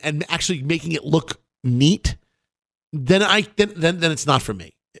and actually making it look neat, then it's not for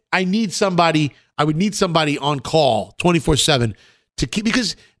me. I would need somebody on call 24/7 to keep,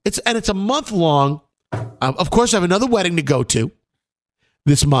 because it's a month long. Of course, I have another wedding to go to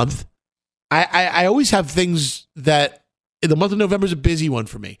this month. I always have things that the month of November is a busy one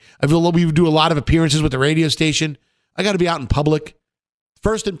for me. We do a lot of appearances with the radio station. I got to be out in public.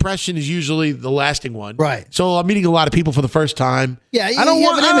 First impression is usually the lasting one. Right. So I'm meeting a lot of people for the first time. Yeah, you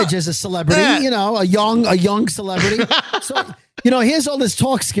have an image as a celebrity, a young celebrity. So, here's all this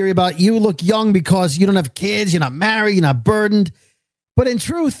talk, Skeery, about you look young because you don't have kids, you're not married, you're not burdened. But in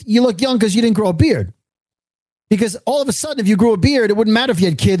truth, you look young because you didn't grow a beard. Because all of a sudden, if you grew a beard, it wouldn't matter if you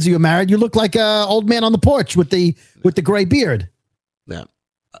had kids or you were married. You look like an old man on the porch with the gray beard. Yeah.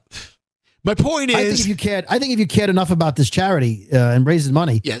 My point is, I think if you cared enough about this charity and raising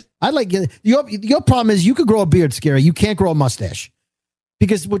money, yes, I'd like your problem is you could grow a beard, Skeery. You can't grow a mustache.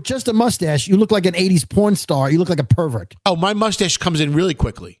 Because with just a mustache, you look like an 80s porn star. You look like a pervert. Oh, my mustache comes in really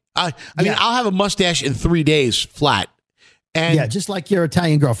quickly. I mean, I'll have a mustache in 3 days flat. And yeah, just like your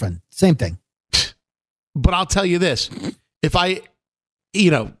Italian girlfriend. Same thing. But I'll tell you this. If I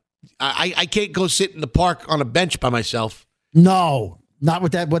can't go sit in the park on a bench by myself. No, not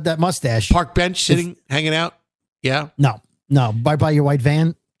with that mustache. Park bench, sitting, hanging out. Yeah. No. By your white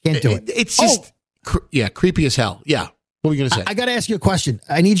van. Can't do it. It's just, creepy as hell. Yeah. What were you going to say? I got to ask you a question.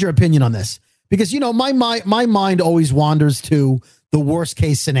 I need your opinion on this. Because, my mind always wanders to the worst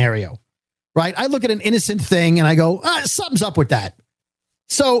case scenario, right? I look at an innocent thing and I go, something's up with that.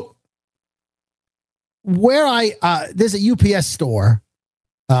 So where there's a UPS store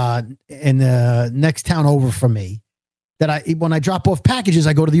in the next town over from me that when I drop off packages,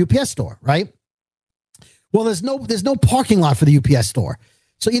 I go to the UPS store, right? Well, there's no parking lot for the UPS store.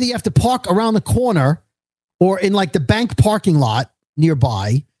 So either you have to park around the corner or in like the bank parking lot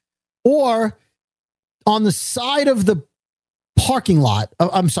nearby, or on the side of the parking lot,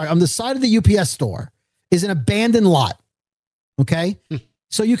 on the side of the UPS store is an abandoned lot. Okay.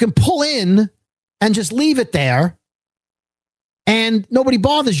 So you can pull in and just leave it there and nobody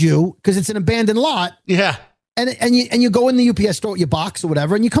bothers you because it's an abandoned lot. Yeah. And you go in the UPS store with your box or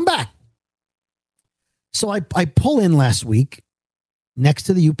whatever, and you come back. So I pull in last week next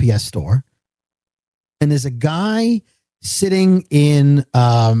to the UPS store, and there's a guy sitting in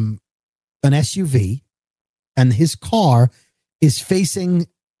an SUV, and his car is facing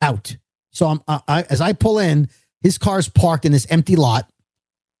out. So as I pull in, his car's parked in this empty lot,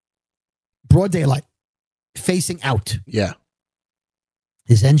 broad daylight, facing out. Yeah.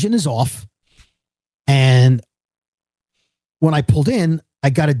 His engine is off. And when I pulled in,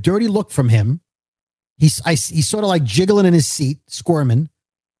 I got a dirty look from him. He's sort of like jiggling in his seat, squirming.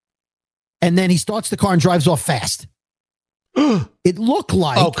 And then he starts the car and drives off fast. It looked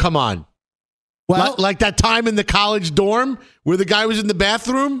like... Oh, come on. Well, like that time in the college dorm where the guy was in the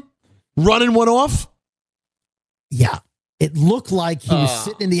bathroom running one off? Yeah. It looked like he was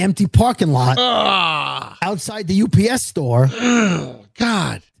sitting in the empty parking lot outside the UPS store.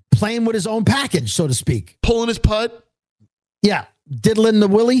 God. Playing with his own package, so to speak. Pulling his putt? Yeah. Diddling the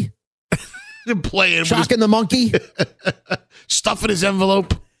willy. Playing. Shocking the monkey. Stuffing his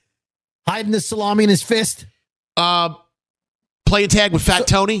envelope. Hiding the salami in his fist. Playing tag with Fat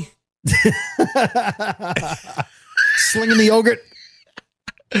Tony. Slinging the yogurt.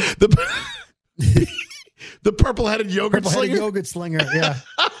 The purple-headed yogurt slinger, yeah.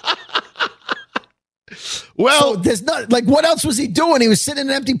 Well, so there's not like, what else was he doing? He was sitting in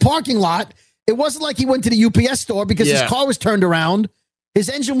an empty parking lot. It wasn't like he went to the UPS store because his car was turned around. His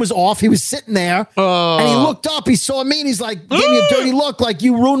engine was off. He was sitting there and he looked up. He saw me and he's like, gave me a dirty look, like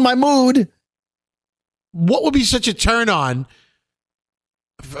you ruined my mood. What would be such a turn on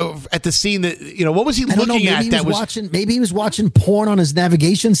at the scene that, what was he looking at? Maybe he was watching porn on his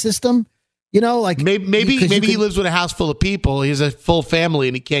navigation system. Like maybe he lives with a house full of people. He has a full family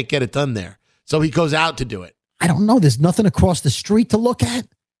and he can't get it done there. So he goes out to do it. I don't know. There's nothing across the street to look at.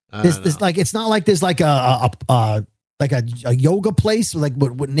 There's like, it's not like there's like a yoga place like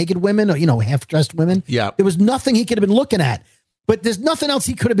with naked women or, half dressed women. Yeah. There was nothing he could have been looking at, but there's nothing else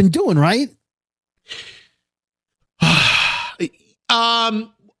he could have been doing. Right.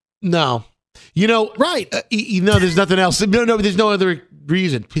 No, right. There's nothing else. No, there's no other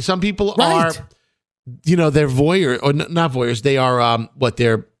reason. Some people are, they're voyeur or not voyeurs. They are, what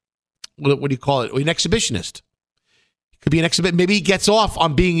do you call it? An exhibitionist. Could be an exhibit. Maybe he gets off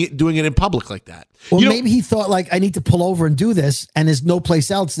on doing it in public like that. Well, maybe he thought like, I need to pull over and do this, and there's no place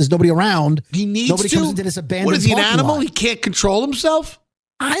else. There's nobody around. He needs nobody to. comes into this abandoned. What is he, an parking animal? lot. He can't control himself.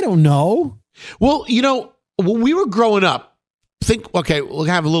 I don't know. Well, when we were growing up, we'll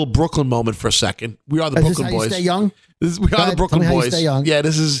have a little Brooklyn moment for a second. We are the Brooklyn Boys. Stay young. We are the Brooklyn Boys. Stay young. Yeah,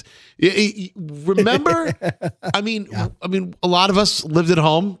 this is. Remember, I mean, a lot of us lived at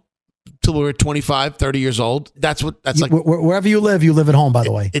home till we were 25, 30 years old. That's like wherever you live at home. By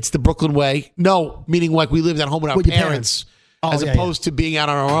the way, it's the Brooklyn way. No, meaning like we lived at home with our parents, as opposed to being out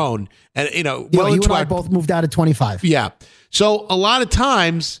on our own. And you and I both moved out at 25. Yeah, so a lot of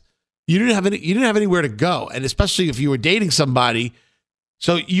times. You didn't have anywhere to go, and especially if you were dating somebody,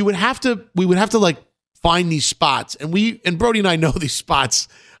 so we would have to like find these spots, and Brody and I know these spots,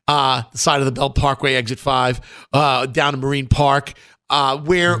 the side of the Bell Parkway, exit 5, down in Marine Park,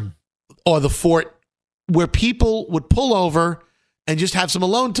 or the Fort, where people would pull over and just have some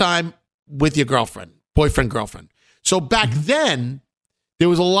alone time with your boyfriend, girlfriend. So back then, there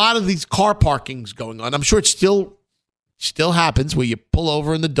was a lot of these car parkings going on. I'm sure it's still happens where you pull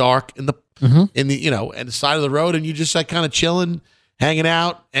over in the dark in the side of the road, and you just like kind of chilling, hanging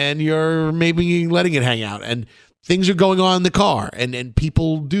out, and you're maybe letting it hang out. And things are going on in the car, and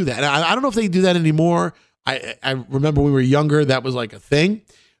people do that. And I don't know if they do that anymore. I remember when we were younger, that was like a thing,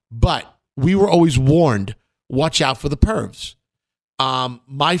 but we were always warned, watch out for the pervs.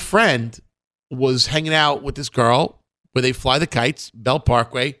 My friend was hanging out with this girl where they fly the kites, Bell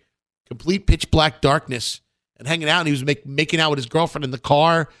Parkway, complete pitch black darkness, and hanging out, and he was making out with his girlfriend in the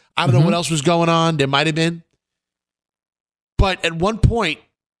car. I don't know what else was going on. There might have been. But at one point,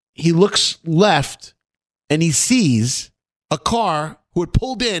 he looks left, and he sees a car who had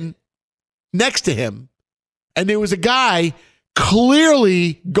pulled in next to him, and there was a guy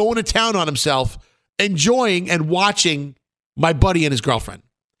clearly going to town on himself, enjoying and watching my buddy and his girlfriend.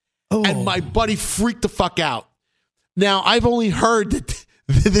 Oh. And my buddy freaked the fuck out. Now, I've only heard that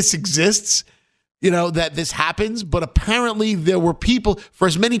this exists, that this happens, but apparently there were people, for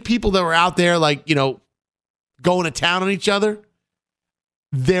as many people that were out there, like, going to town on each other,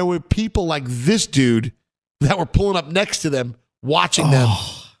 there were people like this dude that were pulling up next to them, watching them.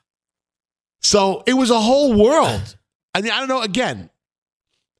 So it was a whole world. I mean, I don't know. Again,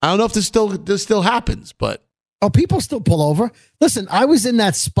 I don't know if this still happens, but people still pull over. Listen, I was in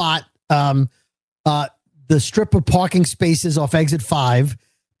that spot, the strip of parking spaces off exit 5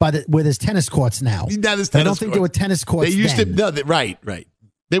 where there's tennis courts now. I don't think there were tennis courts. They used then. to. No, right.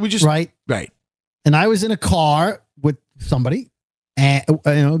 They were just right. And I was in a car with somebody, and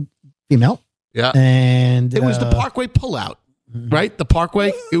female. Yeah, and it was the Parkway pullout. Right, the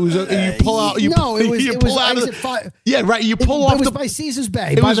Parkway. It was you pull out. It was exit 5. Yeah, right. You pull off. It was by Caesar's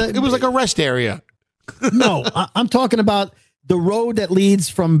Bay. It was like a rest area. No, I'm talking about the road that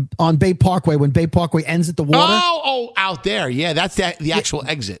leads on Bay Parkway when Bay Parkway ends at the water. Oh, out there. Yeah, that's the actual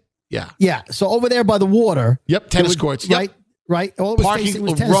exit. Yeah. Yeah. So over there by the water. Yep. Tennis courts. Yep. Right. All it was facing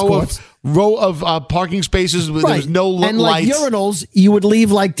was tennis courts. Row of parking spaces where there's no lights. And like urinals, you would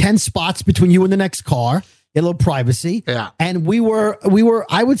leave like 10 spots between you and the next car. A little privacy. Yeah. And we were,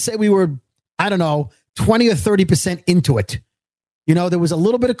 I would say we were, I don't know, 20 or 30% into it. There was a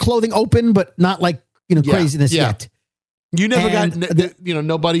little bit of clothing open, but not like, craziness yet. You never got,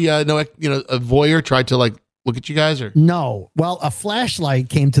 nobody, a voyeur tried to like look at you guys or? No. Well, a flashlight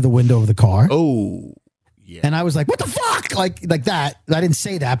came to the window of the car. Oh, yeah. And I was like, what the fuck? Like that. I didn't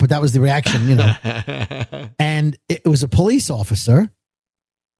say that, but that was the reaction, And it was a police officer.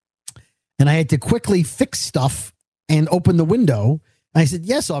 And I had to quickly fix stuff and open the window. And I said,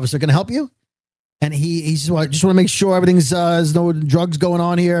 yes, officer, can I help you? And he just want to make sure everything's, there's no drugs going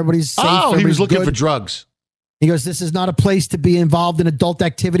on here. Everybody's safe. Oh, he was looking good for drugs. He goes, this is not a place to be involved in adult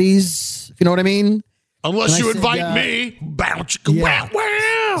activities, if you know what I mean? Unless you invite me. Yeah.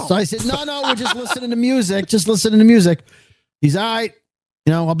 Wow. So I said, no, we're just listening to music. Just listening to music. He's all right.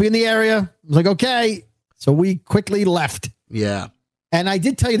 I'll be in the area. I was like, okay. So we quickly left. Yeah. And I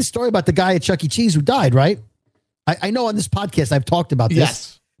did tell you the story about the guy at Chuck E. Cheese who died, right? I know on this podcast I've talked about this.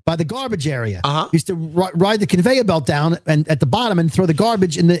 Yes. By the garbage area. Uh-huh. Used to ride the conveyor belt down and at the bottom and throw the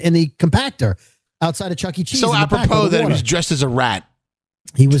garbage in the compactor outside of Chuck E. Cheese. So apropos that he was dressed as a rat.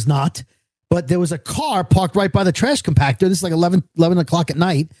 He was not. But there was a car parked right by the trash compactor. This is like 11 o'clock at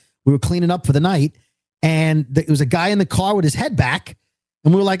night. We were cleaning up for the night. And there was a guy in the car with his head back.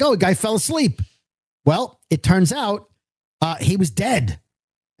 And we were like, oh, a guy fell asleep. Well, it turns out he was dead.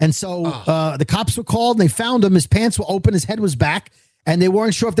 And so the cops were called and they found him. His pants were open. His head was back. And they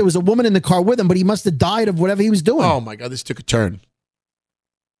weren't sure if there was a woman in the car with him, but he must have died of whatever he was doing. Oh, my God. This took a turn.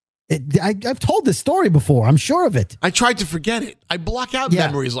 I've told this story before. I'm sure of it. I tried to forget it. I block out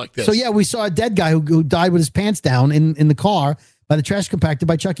memories like this. So, yeah, we saw a dead guy who died with his pants down in the car by the trash compactor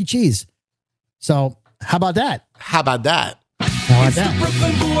by Chuck E. Cheese. So, how about that? The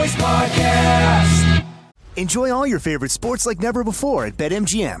Brooklyn Boys Podcast. Enjoy all your favorite sports like never before at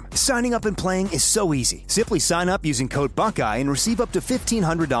BetMGM. Signing up and playing is so easy. Simply sign up using code Buckeye and receive up to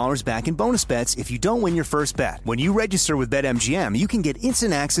 $1,500 back in bonus bets if you don't win your first bet. When you register with BetMGM, you can get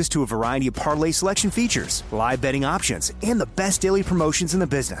instant access to a variety of parlay selection features, live betting options, and the best daily promotions in the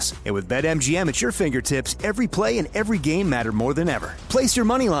business. And with BetMGM at your fingertips, every play and every game matter more than ever. Place your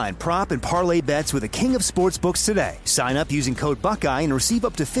moneyline, prop, and parlay bets with the king of sportsbooks today. Sign up using code Buckeye and receive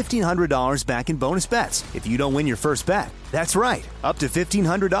up to $1,500 back in bonus bets if you don't win your first bet. That's right, up to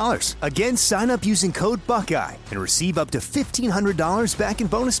 $1,500. Again, sign up using code Buckeye and receive up to $1,500 back in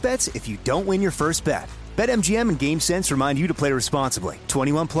bonus bets if you don't win your first bet. BetMGM and GameSense remind you to play responsibly.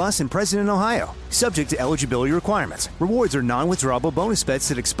 21 plus and present in Ohio. Subject to eligibility requirements. Rewards are non-withdrawable bonus bets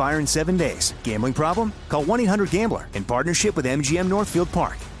that expire in 7 days. Gambling problem? Call 1-800-GAMBLER in partnership with MGM Northfield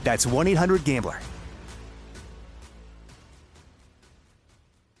Park. That's 1-800-GAMBLER.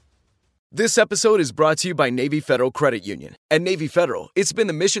 This episode is brought to you by Navy Federal Credit Union. At Navy Federal, it's been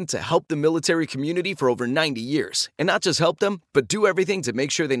the mission to help the military community for over 90 years. And not just help them, but do everything to make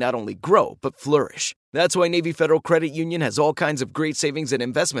sure they not only grow, but flourish. That's why Navy Federal Credit Union has all kinds of great savings and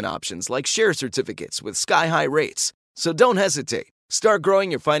investment options like share certificates with sky-high rates. So don't hesitate. Start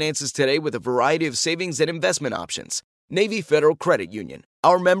growing your finances today with a variety of savings and investment options. Navy Federal Credit Union.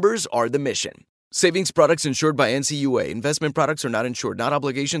 Our members are the mission. Savings products insured by NCUA. Investment products are not insured, not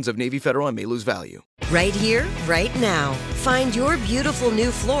obligations of Navy Federal and may lose value. Right here, right now. Find your beautiful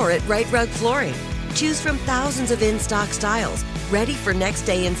new floor at Right Rug Flooring. Choose from thousands of in-stock styles, ready for next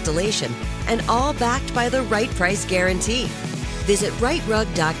day installation, and all backed by the right price guarantee. Visit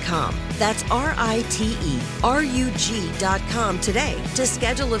rightrug.com. That's RITERUG.com today to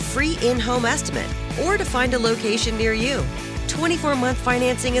schedule a free in-home estimate or to find a location near you. 24-month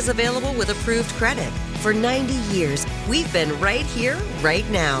financing is available with approved credit. For 90 years, we've been right here, right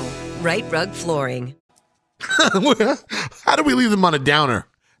now. Right Rug Flooring. How do we leave them on a downer?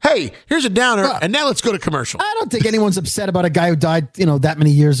 Hey, here's a downer, and now let's go to commercial. I don't think anyone's upset about a guy who died, that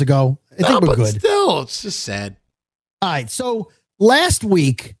many years ago. I think we're good. Still, it's just sad. All right, so last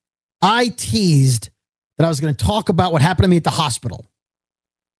week, I teased that I was going to talk about what happened to me at the hospital.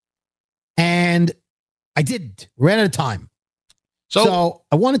 And I didn't. Ran out of time. So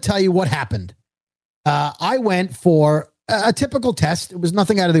I want to tell you what happened. I went for a typical test. It was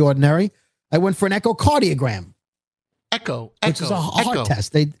nothing out of the ordinary. I went for an echocardiogram. Which is a heart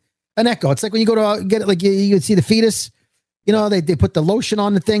test. An echo. It's like when you go to get it, like you see the fetus. They put the lotion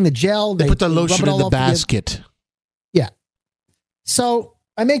on the thing, the gel. They put the lotion in the basket. Yeah. So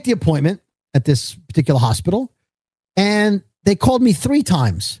I make the appointment at this particular hospital, and they called me 3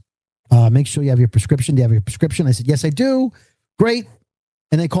 times. Make sure you have your prescription. Do you have your prescription? I said, yes, I do. Great.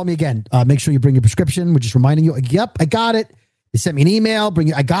 And they called me again. Make sure you bring your prescription. We're just reminding you. Yep, I got it. They sent me an email.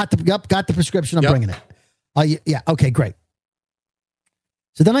 I got the prescription. I'm bringing it. Yeah. Okay, great.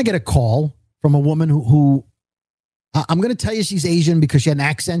 So then I get a call from a woman who I'm going to tell you she's Asian because she had an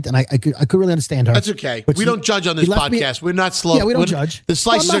accent, and I could really understand her. That's okay. We don't judge on this podcast. We're not slow. Yeah, we don't judge. The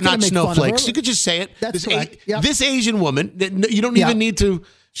slices are not snowflakes. You could just say it. That's correct. This Asian woman, you don't even need to.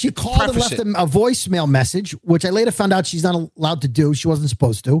 She called and left a voicemail message, which I later found out she's not allowed to do. She wasn't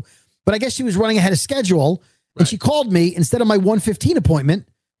supposed to. But I guess she was running ahead of schedule. And she called me instead of my 1:15 appointment.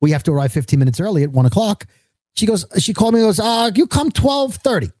 We have to arrive 15 minutes early at 1 o'clock. She called me and goes, you come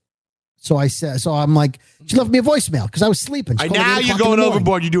 12:30. So I'm like, she left me a voicemail because I was sleeping. Now you're going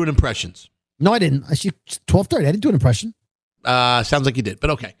overboard. You're doing impressions. No, I didn't. 12:30. I didn't do an impression. Sounds like you did, but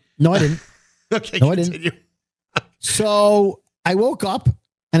okay. No, I didn't. Okay, no, continue. I didn't. So I woke up.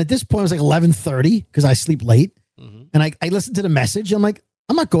 And at this point, it was like 11:30 because I sleep late. Mm-hmm. And I listened to the message. I'm like,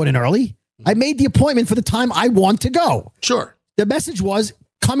 I'm not going in early. Mm-hmm. I made the appointment for the time I want to go. Sure. The message was,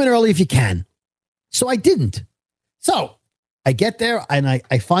 come in early if you can. So I didn't. So I get there and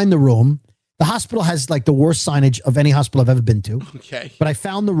I find the room. The hospital has like the worst signage of any hospital I've ever been to. Okay. But I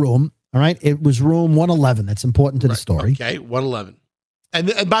found the room. All right. It was room 111. That's important to the story. Okay. 111.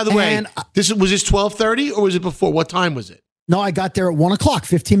 And by the way, was this 12:30 or was it before? What time was it? No, I got there at 1 o'clock,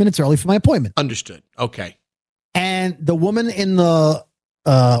 15 minutes early for my appointment. Understood. Okay. And the woman in the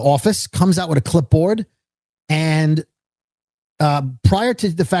office comes out with a clipboard. And prior to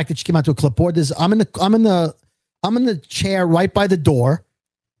the fact that she came out to a clipboard, I'm in the chair right by the door.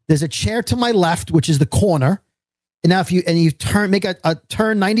 There's a chair to my left, which is the corner. And now if you make a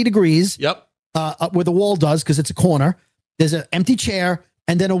turn 90 degrees. Yep. Where the wall does, because it's a corner. There's an empty chair.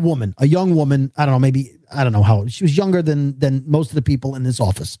 And then a young woman, I don't know how, she was younger than most of the people in this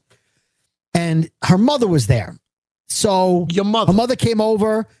office. And her mother was there. So her mother came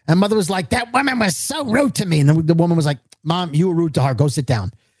over and mother was like, that woman was so rude to me. And the woman was like, Mom, you were rude to her. Go sit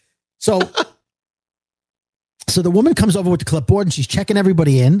down. So the woman comes over with the clipboard and she's checking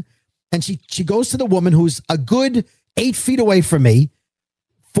everybody in. And she goes to the woman who's a good 8 feet away from me,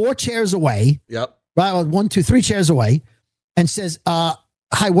 4 chairs away. Yep. Right. 1, 2, 3 chairs away. And says,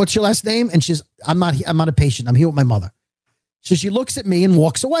 hi, what's your last name? And she's, I'm not a patient. I'm here with my mother. So she looks at me and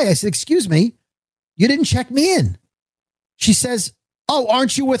walks away. I said, excuse me, you didn't check me in. She says, oh,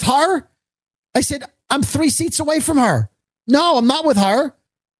 aren't you with her? I said, I'm 3 seats away from her. No, I'm not with her.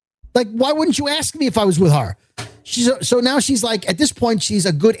 Like, why wouldn't you ask me if I was with her? So now she's like, at this point, she's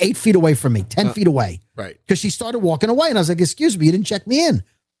a good 8 feet away from me, 10 feet away. Right. Because she started walking away. And I was like, excuse me, you didn't check me in.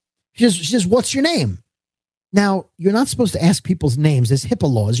 She says, what's your name? Now, you're not supposed to ask people's names. There's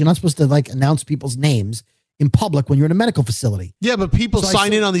HIPAA laws. You're not supposed to announce people's names in public when you're in a medical facility. Yeah, but people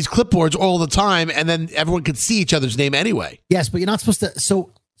sign in on these clipboards all the time, and then everyone can see each other's name anyway. Yes, but you're not supposed to.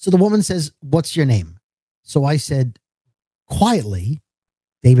 So the woman says, what's your name? So I said, quietly,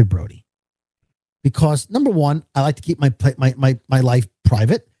 David Brody. because number one, I like to keep my life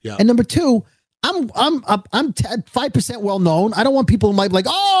private. Yeah. And number two, I'm 5% well known. I don't want people who might be like,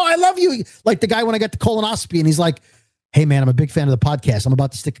 oh, I love you. Like the guy when I got the colonoscopy and he's like, hey man, I'm a big fan of the podcast. I'm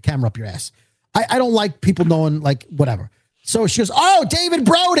about to stick a camera up your ass. I don't like people knowing like whatever. So she goes, oh, David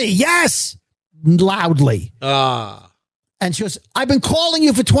Brody. Yes. Loudly. And she goes, I've been calling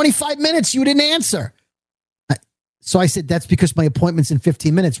you for 25 minutes. You didn't answer. So I said, that's because my appointment's in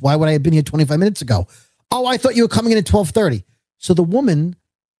 15 minutes. Why would I have been here 25 minutes ago? Oh, I thought you were coming in at 12:30. So the woman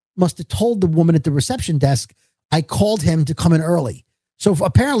must have told the woman at the reception desk, I called him to come in early. So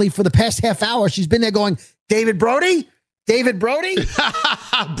apparently for the past half hour, she's been there going, David Brody? David Brody?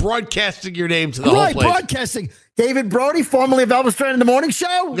 Broadcasting your name to the whole place. Right, broadcasting. David Brody, formerly of Elvis Duran in the Morning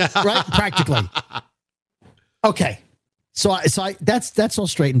Show? Right, practically. Okay. So that's all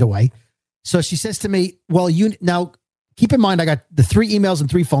straightened away. So she says to me, well, now keep in mind, I got the 3 emails and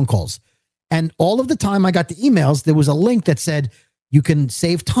 3 phone calls. And all of the time I got the emails, there was a link that said you can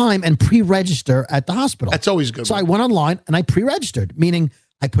save time and pre-register at the hospital. That's always good. So I went online and I pre-registered, meaning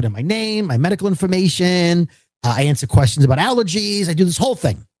I put in my name, my medical information, I answer questions about allergies. I do this whole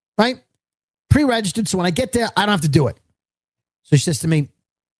thing, right? Pre-registered. So when I get there, I don't have to do it. So she says to me,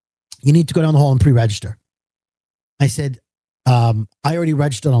 you need to go down the hall and pre-register. I said, I already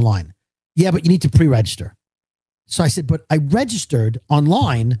registered online. Yeah, but you need to pre-register. So I said, but I registered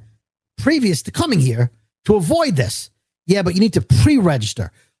online previous to coming here to avoid this. Yeah, but you need to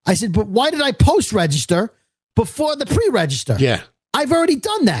pre-register. I said, but why did I post-register before the pre-register? Yeah. I've already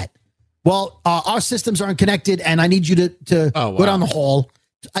done that. Well, our systems aren't connected, and I need you to go down the hall.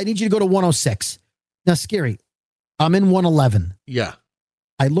 I need you to go to 106. Now, Skeery, I'm in 111. Yeah.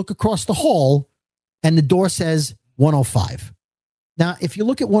 I look across the hall, and the door says 105. Now, if you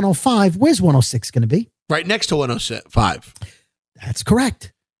look at 105, where's 106 going to be? Right next to 105. That's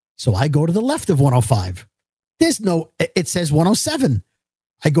correct. So I go to the left of 105. It says 107.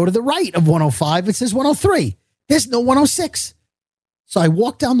 I go to the right of 105. It says 103. There's no 106. So I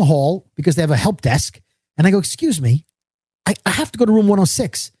walk down the hall because they have a help desk, and I go, excuse me, I have to go to room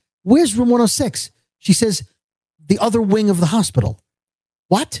 106. Where's room 106? She says, the other wing of the hospital.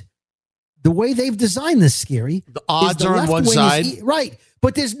 What? The way they've designed this, Skeery, the odds are on one side. Right.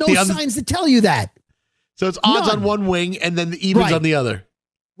 But there's no signs to tell you that. So it's odds on one wing and then the evens on the other.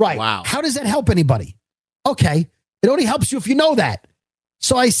 Right. Wow. How does that help anybody? Okay. It only helps you if you know that.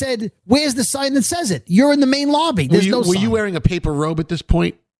 So I said, where's the sign that says it? You're in the main lobby. There's no sign. Were you wearing a paper robe at this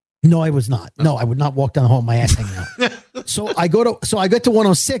point? No, I was not. No, I would not walk down the hall with my ass hanging out. So I get to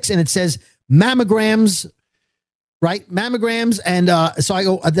 106 and it says mammograms, right? Mammograms. And so I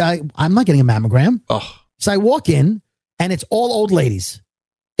go, I'm not getting a mammogram. Oh. So I walk in and it's all old ladies.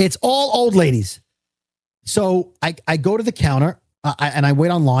 It's all old ladies. So I go to the counter and I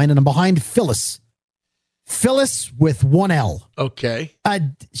wait online and I'm behind Phyllis. Phyllis with 1 L. Okay.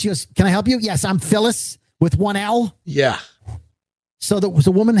 She goes, can I help you? Yes, I'm Phyllis with 1 L. Yeah. So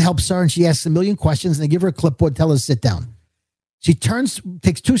the woman helps her and she asks a million questions and they give her a clipboard, tell her to sit down. She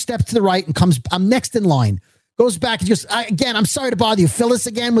takes 2 steps to the right and I'm next in line. Goes back and goes, again, I'm sorry to bother you. Phyllis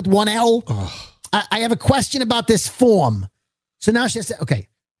again with 1 L. Oh. I have a question about this form. So now she has to, okay.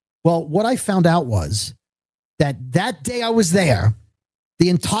 Well, what I found out was that day I was there, the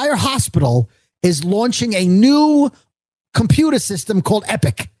entire hospital is launching a new computer system called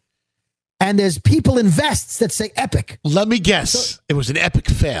Epic. And there's people in vests that say Epic. Let me guess. So, it was an epic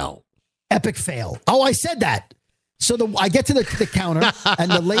fail. Epic fail. Oh, I said that. So I get to the counter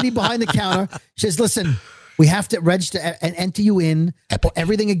and the lady behind the counter says, listen, we have to register and enter you in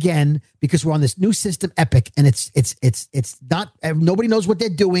everything again because we're on this new system, Epic, and it's not. Nobody knows what they're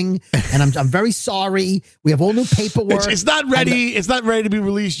doing, and I'm very sorry. We have all new paperwork. It's not ready. It's not ready to be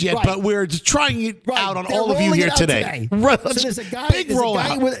released yet, but we're just trying it out on all of you here today. So there's a guy.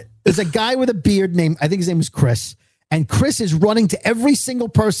 There's a guy with a beard named, I think his name is Chris, and Chris is running to every single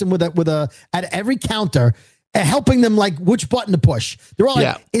person at every counter. Helping them like which button to push. They're all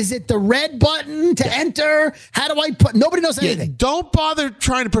like, is it the red button to enter? How do I put? Nobody knows anything. Don't bother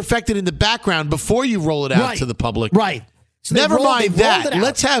trying to perfect it in the background before you roll it out to the public. Right. So never mind that.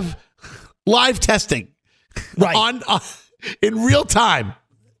 Let's have live testing. Right. on in real time.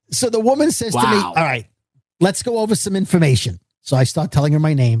 So the woman says to me, all right, let's go over some information. So I start telling her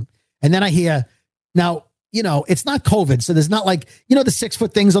my name. And then I hear, now, it's not COVID. So there's not like, the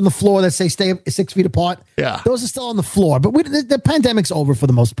 6-foot things on the floor that say stay 6 feet apart. Yeah. Those are still on the floor. But the pandemic's over for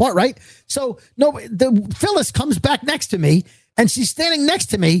the most part, right? So Phyllis comes back next to me and she's standing next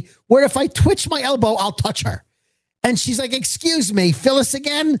to me where if I twitch my elbow, I'll touch her. And she's like, excuse me, Phyllis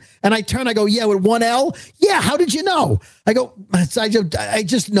again? And I turn, I go, yeah, with 1 L? Yeah, how did you know? I go, I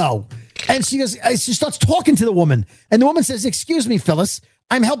just know. And she starts talking to the woman. And the woman says, "Excuse me, Phyllis,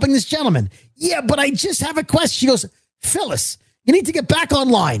 I'm helping this gentleman." "Yeah, but I just have a question." She goes, "Phyllis, you need to get back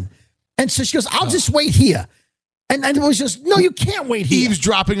online." And so she goes, "I'll just wait here." And it was just, "No, you can't wait here."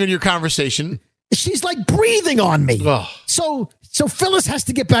 Eavesdropping on your conversation. She's like breathing on me. Ugh. So Phyllis has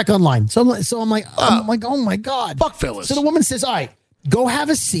to get back online. So I'm like, oh my God. Fuck Phyllis. So the woman says, "All right, go have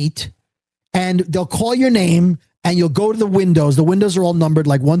a seat and they'll call your name and you'll go to the windows. The windows are all numbered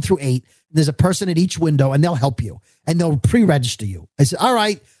like 1 through 8. There's a person at each window and they'll help you and they'll pre-register you." I said, "All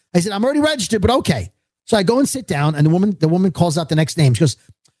right." I said, "I'm already registered, but okay." So I go and sit down and the woman calls out the next name. She goes,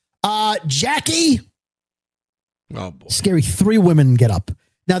 "Jackie." Oh, boy. Scary. 3 women get up.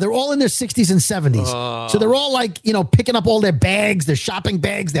 Now they're all in their 60s and 70s. So they're all like, picking up all their bags, their shopping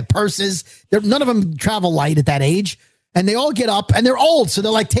bags, their purses. None of them travel light at that age. And they all get up and they're old. So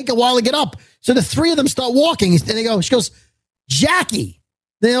they're like, take a while to get up. So the 3 of them start walking and she goes, "Jackie."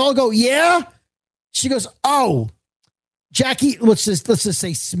 They all go, "Yeah." She goes, "Oh, Jackie." Let's just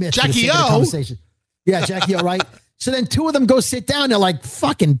say Smith. Jackie O. Yeah, Jackie O, right? So then 2 of them go sit down. They're like,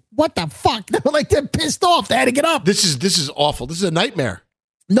 "Fucking, what the fuck?" They're pissed off. They had to get up. This is awful. This is a nightmare.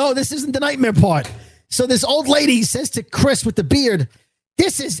 No, this isn't the nightmare part. So this old lady says to Chris with the beard,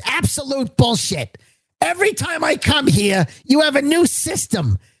 "This is absolute bullshit. Every time I come here, you have a new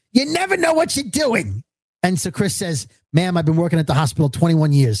system. You never know what you're doing." And so Chris says, "Ma'am, I've been working at the hospital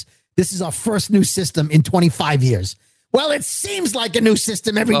 21 years. This is our first new system in 25 years. "Well, it seems like a new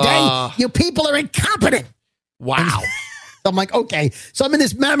system every day. You people are incompetent." Wow. I'm like, okay. So I'm in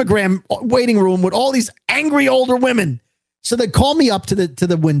this mammogram waiting room with all these angry older women. So they call me up to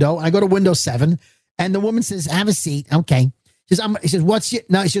the window. I go to window 7, and the woman says, "Have a seat." Okay. She says, "What's your?"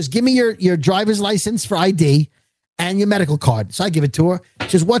 No, she says, "Give me your driver's license for ID and your medical card." So I give it to her. She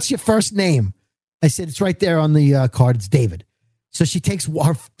says, "What's your first name?" I said, "It's right there on the card. It's David." So she takes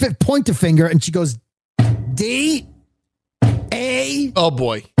her pointer finger and she goes, "D-A." Oh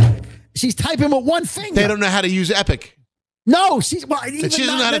boy. She's typing with one finger. They don't know how to use Epic. No, she doesn't know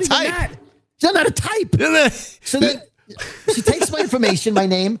how to type. She doesn't know how to type. So then she takes my information, my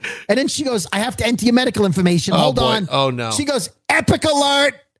name, and then she goes, "I have to enter your medical information." Hold on. Oh, no. She goes, "Epic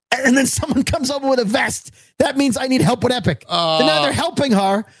alert." And then someone comes over with a vest. That means I need help with Epic. So now they're helping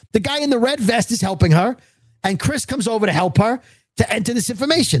her. The guy in the red vest is helping her. And Chris comes over to help her to enter this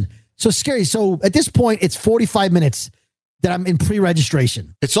information. So Scary. So at this point, it's 45 minutes that I'm in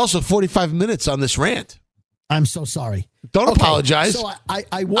pre-registration. It's also 45 minutes on this rant. I'm so sorry. Don't apologize. So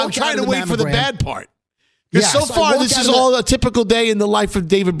I walk I'm trying to wait for the bad part. Because so far, this is all a typical day in the life of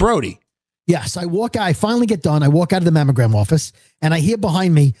David Brody. Yes, I walk out. I finally get done. I walk out of the mammogram office, and I hear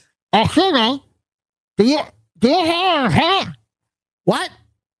behind me, do you have what?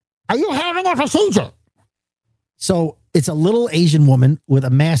 Are you having a procedure? So it's a little Asian woman with a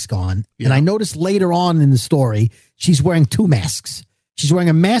mask on, and I noticed later on in the story, she's wearing 2 masks. She's wearing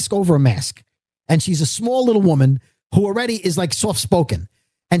a mask over a mask, and she's a small little woman who already is like soft-spoken.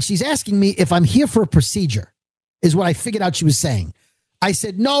 And she's asking me if I'm here for a procedure, is what I figured out she was saying. I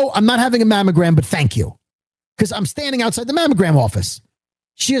said, "No, I'm not having a mammogram, but thank you." Because I'm standing outside the mammogram office.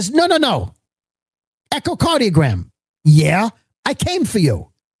 She goes, No. Echocardiogram. "Yeah, I came for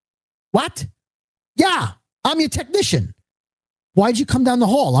you." "What?" "Yeah, I'm your technician." "Why'd you come down the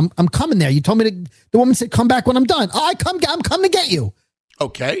hall?" I'm coming there. You told me the woman said, "Come back when I'm done." "I'm coming to get you."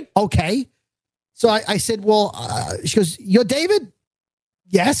 Okay. So I said, "Well," she goes, "You're David?"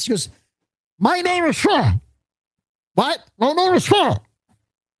 "Yes." She goes, "My name is Shaw." "What?" "My name is Shaw."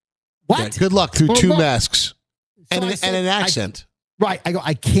 "What?" Yeah, good luck through 2 masks and an accent. Right. I go,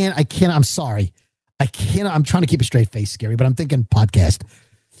 I can't. I'm sorry. I can't. I'm trying to keep a straight face, Scary, but I'm thinking podcast.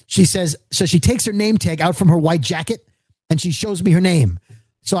 She says, so she takes her name tag out from her white jacket and she shows me her name.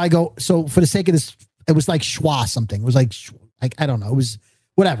 So I go, so for the sake of this, it was like schwa something. It was like, I don't know. It was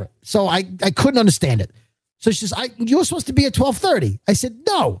whatever. So I couldn't understand it. So she says, you were supposed to be at 12:30. I said,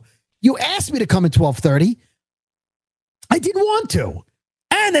 "No, you asked me to come at 12:30. I didn't want to.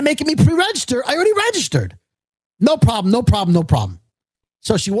 And they're making me pre-register. I already registered." No problem.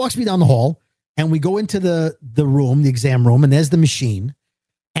 So she walks me down the hall and we go into the room, the exam room, and there's the machine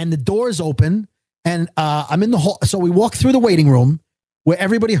and the door is open and I'm in the hall. So we walk through the waiting room where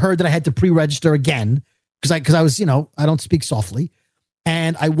everybody heard that I had to pre-register again because I was, I don't speak softly.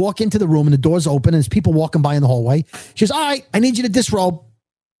 And I walk into the room and the door's open and there's people walking by in the hallway. She goes, "All right, I need you to disrobe."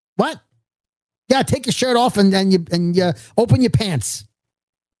 "What?" "Yeah, take your shirt off and you open your pants."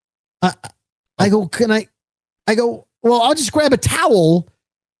 I go, "Can I?" I go, "Well, I'll just grab a towel."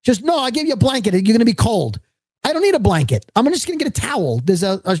 She goes, "No, I'll give you a blanket. You're going to be cold." "I don't need a blanket. I'm just going to get a towel. There's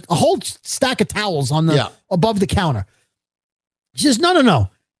a whole stack of towels on the above the counter." She says, No.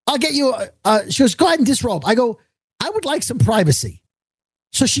 I'll get you. She goes, go ahead and disrobe. I go, I would like some privacy.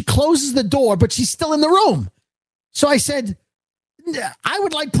 So she closes the door, but she's still in the room. So I said, I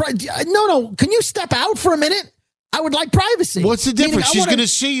would like, no, can you step out for a minute? I would like privacy. What's the difference? She's going to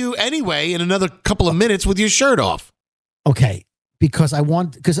see you anyway in another couple of minutes with your shirt off. Okay. Because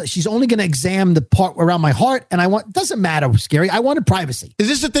she's only going to examine the part around my heart, and doesn't matter, Skeery. I wanted privacy. Is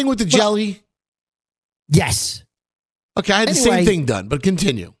this the thing with the jelly? Yes. Okay, I had the same thing done, but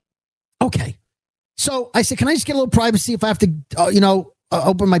continue. Okay. So I said, can I just get a little privacy if I have to,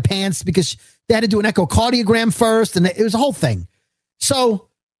 open my pants? Because they had to do an echocardiogram first, and it was a whole thing. So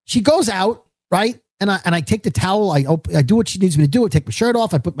she goes out, right? And I take the towel. I do what she needs me to do. I take my shirt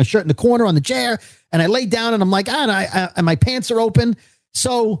off. I put my shirt in the corner on the chair, and I lay down, and I'm like, and my pants are open.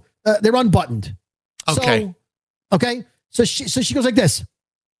 So they're unbuttoned. Okay. So, okay. So she goes like this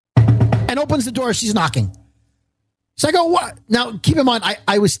and opens the door. She's knocking. So I go, what? Now, keep in mind,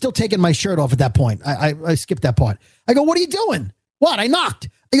 I was still taking my shirt off at that point. I skipped that part. I go, what are you doing? What? I knocked.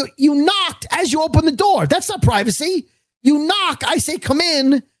 I go, you knocked as you open the door. That's not privacy. You knock. I say, come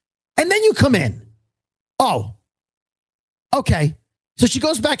in, and then you come in. Oh, okay. So she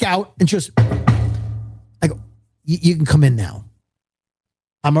goes back out and she goes, I go, you can come in now.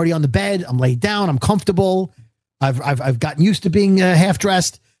 I'm already on the bed. I'm laid down. I'm comfortable. I've gotten used to being half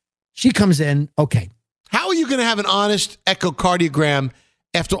dressed. She comes in. Okay. How are you going to have an honest echocardiogram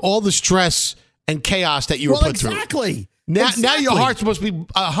after all the stress and chaos that you were put through? Exactly. Now your heart's supposed to be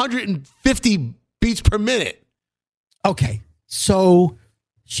 150 beats per minute. Okay. So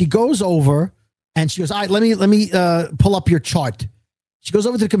she goes over and she goes, all right, let me pull up your chart. She goes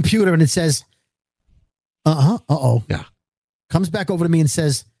over to the computer and it says, Yeah. Comes back over to me and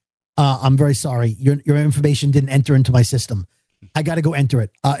says, I'm very sorry. Your information didn't enter into my system. I got to go enter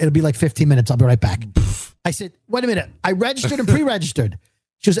it. It'll be like 15 minutes. I'll be right back. I said, wait a minute. I registered and pre-registered.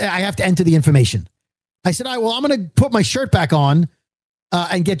 She goes, I have to enter the information. I said, all right, well, I'm going to put my shirt back on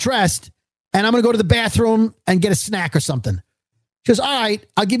and get dressed, and I'm going to go to the bathroom and get a snack or something. She goes, all right,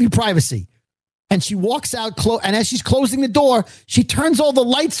 I'll give you privacy. And she walks out, and as she's closing the door, she turns all the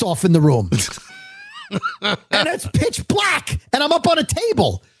lights off in the room. And it's pitch black, and I'm up on a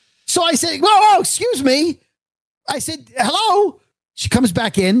table. So I say, whoa, excuse me. I said, hello. She comes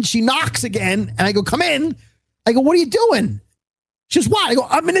back in. She knocks again, and I go, come in. I go, what are you doing? She goes, what? I go,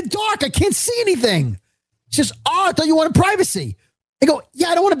 I'm in the dark. I can't see anything. She says, oh, I thought you wanted privacy. I go, yeah,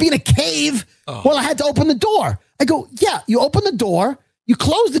 I don't want to be in a cave. Oh. Well, I had to open the door. I go, yeah, you open the door. You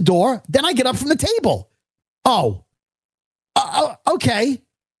close the door, then I get up from the table. Oh, okay.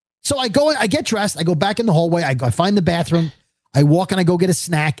 So I get dressed. I go back in the hallway. I find the bathroom. I walk and I go get a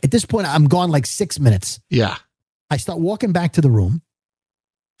snack. At this point, I'm gone like 6 minutes. Yeah. I start walking back to the room,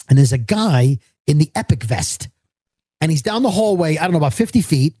 and there's a guy in the Epic vest, and he's down the hallway, I don't know, about 50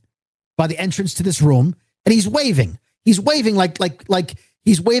 feet by the entrance to this room, and he's waving. He's waving like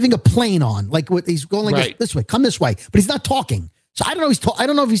he's waving a plane on, he's going like this way, come this way, but he's not talking. So I don't know. I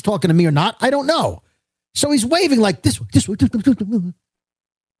don't know if he's talking to me or not. I don't know. So he's waving like this way.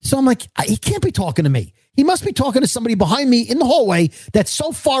 So I'm like, he can't be talking to me. He must be talking to somebody behind me in the hallway that's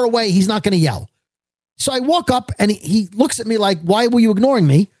so far away he's not going to yell. So I walk up and he looks at me like, why were you ignoring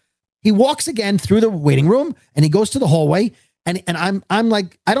me? He walks again through the waiting room and he goes to the hallway and I'm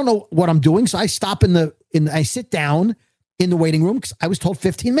like, I don't know what I'm doing. So I stop I sit down in the waiting room because I was told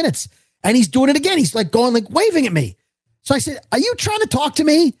 15 minutes and he's doing it again. He's like going like waving at me. So I said, are you trying to talk to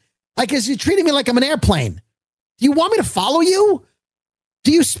me? Like, is you treating me like I'm an airplane? Do you want me to follow you?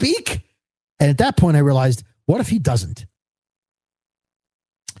 Do you speak? And at that point I realized, what if he doesn't?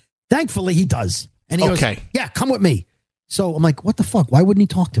 Thankfully he does. And he goes, yeah, come with me. So I'm like, what the fuck? Why wouldn't he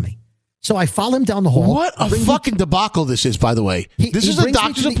talk to me? So I follow him down the hall. What a fucking debacle this is, by the way. This is a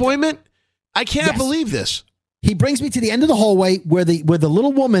doctor's appointment? I can't believe this. He brings me to the end of the hallway where the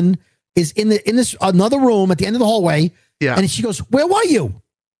little woman is in this another room at the end of the hallway. Yeah. And she goes, where were you?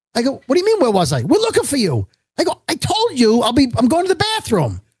 I go, what do you mean, where was I? We're looking for you. I go, I told you I'm going to the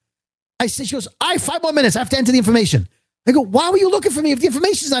bathroom. I said, she goes, all right, 5 more minutes. I have to enter the information. I go, why were you looking for me if the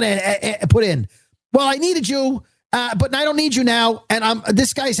information's not put in? Well, I needed you, but I don't need you now. And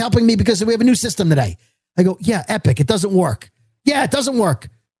this guy's helping me because we have a new system today. I go, yeah, Epic. It doesn't work. Yeah, it doesn't work.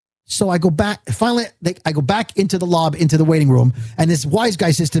 So I go back. Finally, I go back into the lobby, into the waiting room. And this wise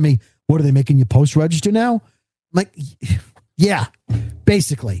guy says to me, what, are they making you post-register now? I'm like, yeah,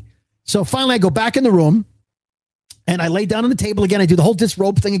 basically. So finally I go back in the room and I lay down on the table again. I do the whole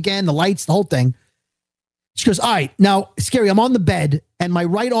disrobe thing again, the lights, the whole thing. She goes, all right, now, Skeery, I'm on the bed and my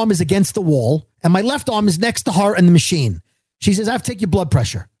right arm is against the wall and my left arm is next to her and the machine. She says, I have to take your blood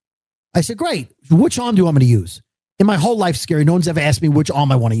pressure. I said, great. Which arm do you want me to use? In my whole life, Skeery, no one's ever asked me which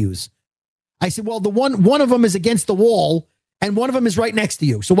arm I want to use. I said, well, the one of them is against the wall and one of them is right next to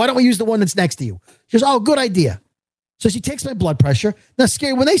you. So why don't we use the one that's next to you? She goes, oh, good idea. So she takes my blood pressure. Now,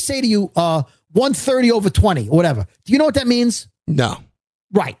 Skeery, when they say to you 130 over 20 or whatever, do you know what that means? No.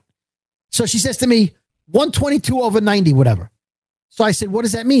 Right. So she says to me, 122 over 90, whatever. So I said, what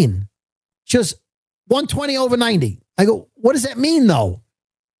does that mean? She goes, 120 over 90. I go, what does that mean, though?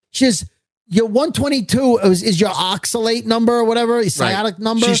 She says, your 122 is your oxalate number or whatever, your sciatic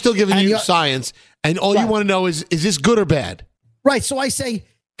number. She's still giving you science, and all you want to know is this good or bad? Right. So I say,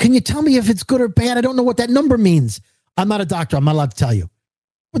 can you tell me if it's good or bad? I don't know what that number means. I'm not a doctor. I'm not allowed to tell you.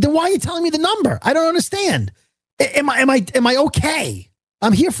 But then why are you telling me the number? I don't understand. Am I okay?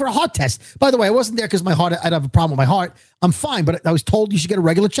 I'm here for a heart test. By the way, I wasn't there because my heart, I'd have a problem with my heart. I'm fine, but I was told you should get a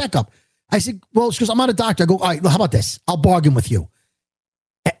regular checkup. I said, well, she goes, I'm not a doctor. I go, all right, how about this? I'll bargain with you.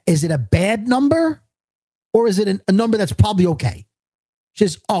 Is it a bad number or is it a number that's probably okay? She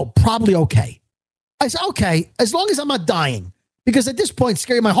says, oh, probably okay. I said, okay, as long as I'm not dying. Because at this point,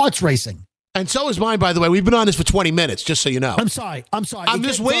 Skeery, my heart's racing. And so is mine, by the way. We've been on this for 20 minutes, just so you know. I'm sorry. I'm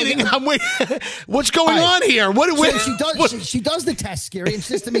just waiting. I'm waiting. What's going on here? She does the test, Skeery, and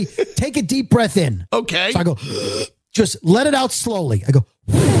she says to me, take a deep breath in. Okay. So I go, just let it out slowly. I go,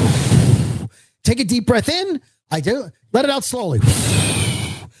 take a deep breath in. I do. Let it out slowly.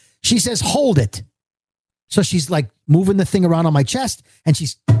 She says, hold it. So she's like moving the thing around on my chest and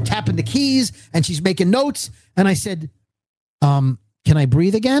she's tapping the keys and she's making notes. And I said, can I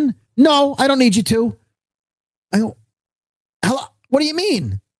breathe again? No, I don't need you to. I go, hello? What do you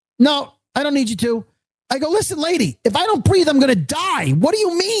mean? No, I don't need you to. I go, listen, lady, if I don't breathe, I'm going to die. What do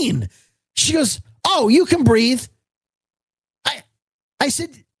you mean? She goes, oh, you can breathe. I said,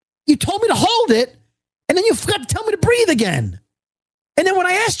 you told me to hold it and then you forgot to tell me to breathe again. And then when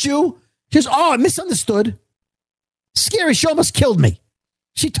I asked you, she goes, oh, I misunderstood. Skeery, she almost killed me.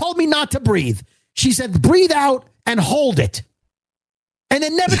 She told me not to breathe. She said, breathe out and hold it. And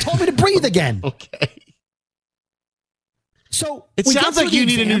then never told me to breathe again. Okay. So it sounds like you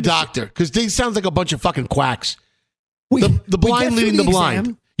need a new doctor because they sounds like a bunch of fucking quacks. The blind leading the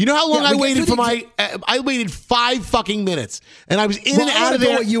blind. You know how long I waited for I waited 5 fucking minutes and I was in and out of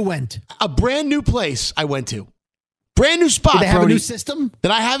there. Where you went? A brand new place I went to. Brand new spot. Did they have a new system?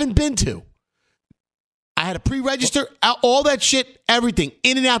 That I haven't been to. I had to pre-register, all that shit, everything,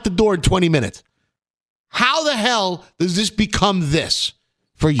 in and out the door in 20 minutes. How the hell does this become this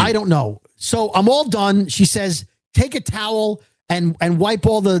for you? I don't know. So I'm all done. She says, take a towel and wipe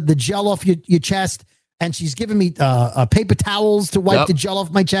all the gel off your chest. And she's giving me paper towels to wipe the gel off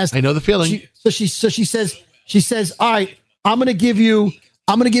my chest. I know the feeling. She says, all right, I'm going to give you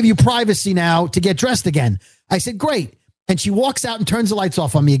privacy now to get dressed again. I said, great. And she walks out and turns the lights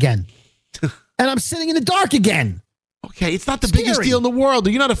off on me again. And I'm sitting in the dark again. Okay, it's not the biggest deal in the world.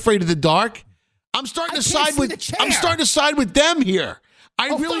 You're not afraid of the dark. I'm starting to side with them here.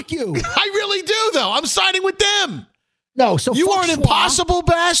 Fuck you. I really do, though. I'm siding with them. No, so you are an impossible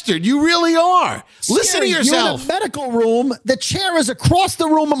bastard. You really are. Skeery, listen to yourself. You're in a medical room. The chair is across the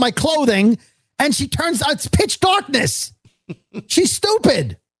room of my clothing, and she turns out it's pitch darkness. She's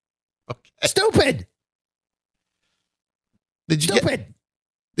stupid. Okay. Stupid. Did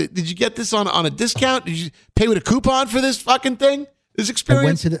you get this on a discount? Did you pay with a coupon for this fucking thing? This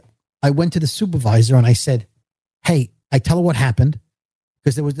experience? I went to the supervisor and I said, hey, I tell her what happened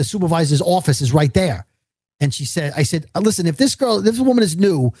because the supervisor's office is right there. And I said, listen, if this woman is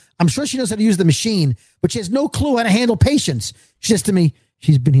new, I'm sure she knows how to use the machine, but she has no clue how to handle patients. She says to me,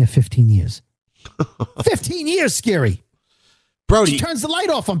 she's been here 15 years. 15 years, Skeery. Brody, she turns the light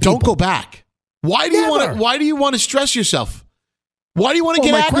off on people. Don't go back. Why do you want to stress yourself? Why do you want to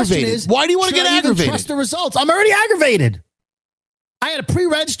get aggravated? Why do you want to get aggravated? Trust the results. I'm already aggravated. I had to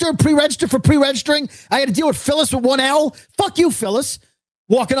pre-register for pre-registering. I had to deal with Phyllis with one L. Fuck you, Phyllis.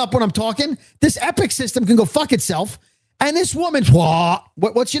 Walking up when I'm talking. This Epic system can go fuck itself. And this woman,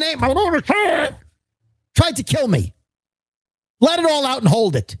 what's your name? Tried to kill me. Let it all out and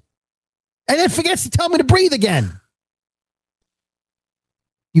hold it. And then forgets to tell me to breathe again.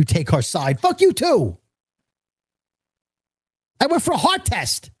 You take her side. Fuck you too. I went for a heart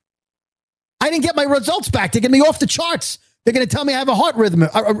test. I didn't get my results back. They're going to be off the charts. They're going to tell me I have a heart rhythm,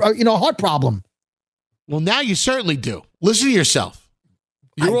 a heart problem. Well, now you certainly do. Listen to yourself.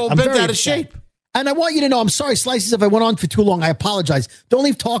 You're all bent out of shape. And I want you to know, I'm sorry, Slices, if I went on for too long. I apologize. Don't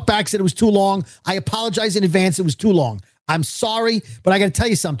leave talk back, said it was too long. I apologize in advance. It was too long. I'm sorry, but I got to tell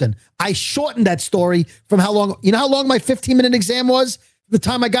you something. I shortened that story from how long, you know how long my 15-minute exam was? The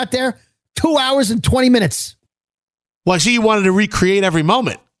time I got there? 2 hours and 20 minutes. Well, I see you wanted to recreate every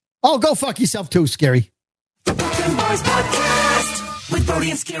moment. Oh, go fuck yourself too, Skeery. The Brooklyn Boys Podcast with Brody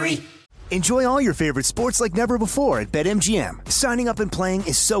and Skeery. Enjoy all your favorite sports like never before at BetMGM. Signing up and playing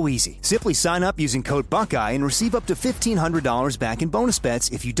is so easy. Simply sign up using code Buckeye and receive up to $1,500 back in bonus bets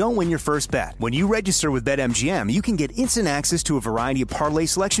if you don't win your first bet. When you register with BetMGM, you can get instant access to a variety of parlay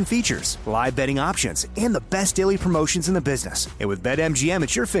selection features, live betting options, and the best daily promotions in the business. And with BetMGM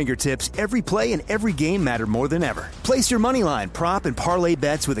at your fingertips, every play and every game matter more than ever. Place your moneyline, prop, and parlay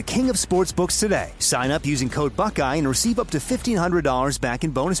bets with the king of sportsbooks today. Sign up using code Buckeye and receive up to $1,500 back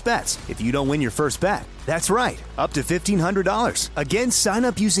in bonus bets if you don't win your first bet. That's right, up to $1,500. Again, sign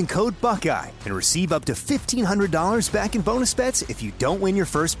up using code Buckeye and receive up to $1,500 back in bonus bets if you don't win your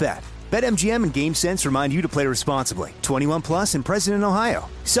first bet. BetMGM and GameSense remind you to play responsibly. 21 plus and present in Ohio.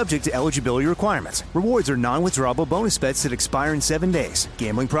 Subject to eligibility requirements. Rewards are non-withdrawable bonus bets that expire in 7 days.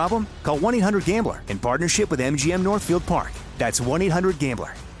 Gambling problem? Call 1-800-GAMBLER in partnership with MGM Northfield Park. That's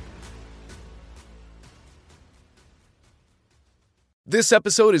 1-800-GAMBLER. This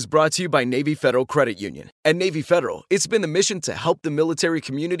episode is brought to you by Navy Federal Credit Union. At Navy Federal, it's been the mission to help the military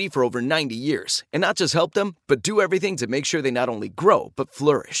community for over 90 years. And not just help them, but do everything to make sure they not only grow, but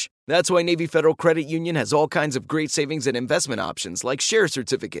flourish. That's why Navy Federal Credit Union has all kinds of great savings and investment options like share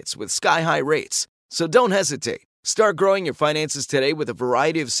certificates with sky-high rates. So don't hesitate. Start growing your finances today with a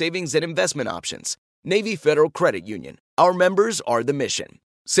variety of savings and investment options. Navy Federal Credit Union. Our members are the mission.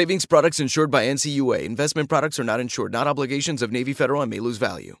 Savings products insured by NCUA. Investment products are not insured, not obligations of Navy Federal and may lose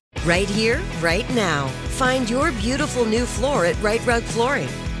value. Right here, right now. Find your beautiful new floor at Right Rug Flooring.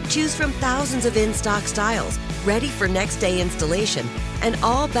 Choose from thousands of in-stock styles, ready for next day installation, and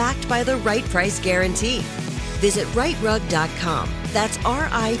all backed by the right price guarantee. Visit rightrug.com. That's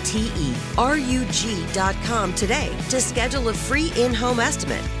RITERUG.com today to schedule a free in-home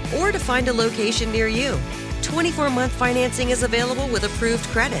estimate or to find a location near you. 24-month financing is available with approved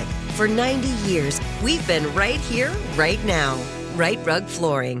credit. For 90 years, we've been right here, right now. Right Rug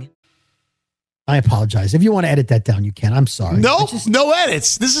Flooring. I apologize. If you want to edit that down, you can. I'm sorry. No, no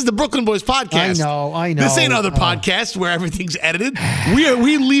edits. This is the Brooklyn Boys Podcast. I know. This ain't other podcast where everything's edited.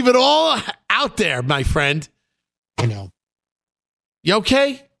 We leave it all out there, my friend. I know. You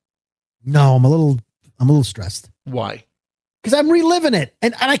okay? No, I'm a little stressed. Why? Because I'm reliving it,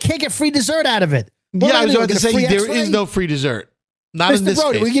 and I can't get free dessert out of it. Yeah, I was about to say there is no free dessert. Not in this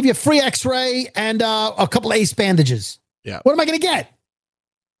Brody, case. we give you a free X-ray and a couple of Ace bandages. Yeah. What am I going to get?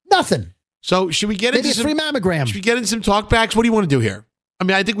 Nothing. So should we get Maybe into a free mammogram? Should we get into some talkbacks? What do you want to do here? I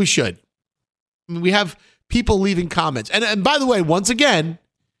mean, I think we should. I mean, we have people leaving comments. And by the way, once again,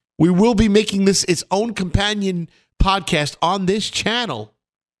 we will be making this its own companion podcast on this channel.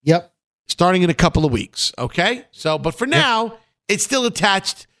 Yep. Starting in a couple of weeks. Okay? So, but for now, it's still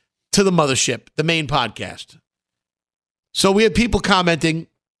attached to the mothership, the main podcast. So we have people commenting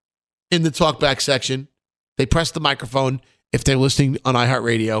in the talkback section. They press the microphone if they're listening on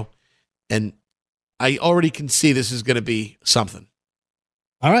iHeartRadio. And I already can see this is going to be something.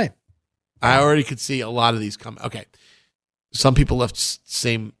 All right. I already could see a lot of these coming. Okay. Some people left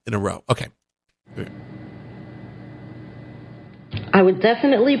same in a row. Okay. I would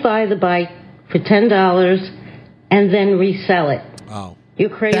definitely buy the bike for $10 and then resell it. Oh. You're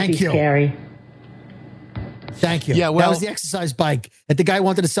crazy, Thank you. Skeery. Thank you. Yeah, well, that was the exercise bike that the guy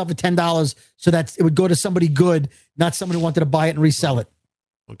wanted to sell for $10 so that it would go to somebody good, not someone who wanted to buy it and resell it.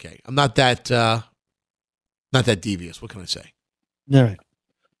 Okay. I'm not that devious. What can I say? All right.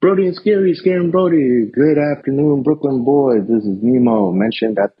 Brody and Skeery, Skeery and Brody. Good afternoon, Brooklyn boys. This is Nemo,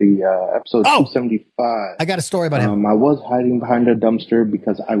 mentioned at the episode 275. I got a story about him. I was hiding behind a dumpster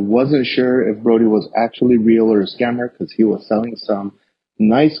because I wasn't sure if Brody was actually real or a scammer because he was selling some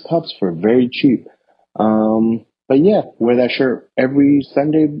nice cups for very cheap. But yeah, wear that shirt every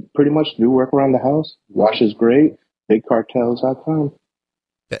Sunday, pretty much do work around the house. Wash is great. BigCartels.com.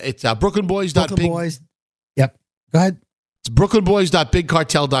 It's brooklynboys. Brooklyn Boys. Yep. Go ahead. It's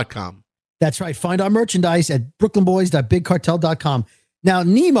brooklynboys.bigcartel.com. That's right. Find our merchandise at brooklynboys.bigcartel.com. Now,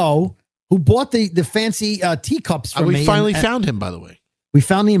 Nemo, who bought the fancy teacups from me. We finally found him, by the way. We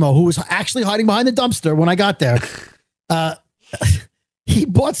found Nemo, who was actually hiding behind the dumpster when I got there. He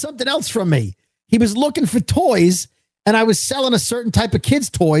bought something else from me. He was looking for toys, and I was selling a certain type of kids'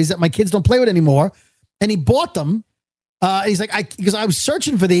 toys that my kids don't play with anymore. And he bought them. He's like, because I was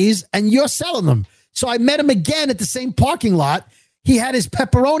searching for these, and you're selling them. So I met him again at the same parking lot. He had his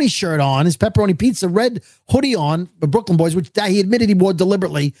pepperoni shirt on, his pepperoni pizza red hoodie on, the Brooklyn Boys, which he admitted he wore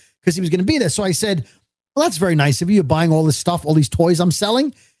deliberately because he was going to be there. So I said, well, that's very nice of you. You're buying all this stuff, all these toys I'm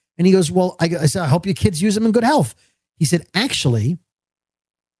selling. And he goes, well, I said, I hope your kids use them in good health. He said, actually,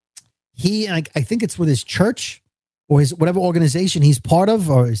 I think it's with his church or his whatever organization he's part of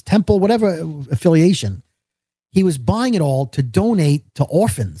or his temple, whatever affiliation. he was buying it all to donate to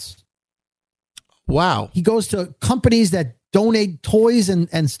orphans. Wow. He goes to companies that donate toys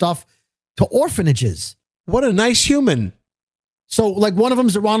and stuff to orphanages. What a nice human. So like one of them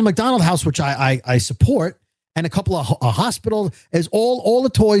is the Ronald McDonald House, which I support, and a couple of hospitals. As all the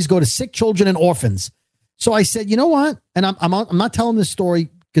toys go to sick children and orphans. So I said, you know what? And I'm not telling this story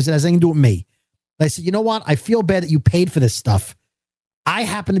because it has nothing to do with me. I said, you know what? I feel bad that you paid for this stuff. I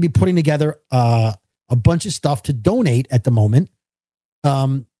happen to be putting together a bunch of stuff to donate at the moment.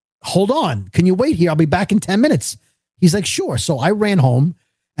 Hold on. Can you wait here? I'll be back in 10 minutes. He's like, sure. So I ran home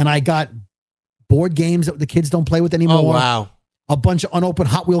and I got board games that the kids don't play with anymore. Oh, wow. A bunch of unopened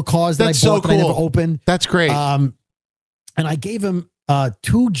Hot Wheel cars that I bought that I never opened. That's great. And I gave him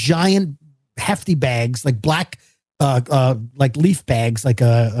 2 giant hefty bags, like black, like leaf bags, like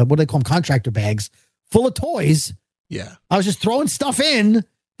what do they call them? Contractor bags full of toys. Yeah. I was just throwing stuff in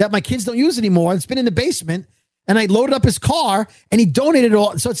that my kids don't use anymore. It's been in the basement. And I loaded up his car and he donated it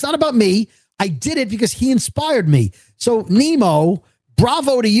all. So it's not about me. I did it because he inspired me. So Nemo,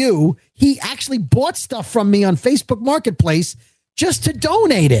 bravo to you. He actually bought stuff from me on Facebook Marketplace just to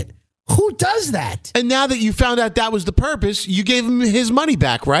donate it. Who does that? And now that you found out that was the purpose, you gave him his money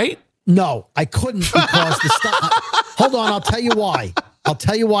back, right? No, I couldn't because the stuff. Hold on, I'll tell you why. I'll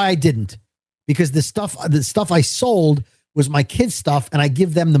tell you why I didn't. Because the stuff I sold was my kids' stuff, and I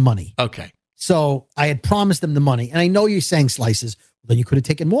give them the money. Okay. So I had promised them the money, and I know you're saying slices. Well, then you could have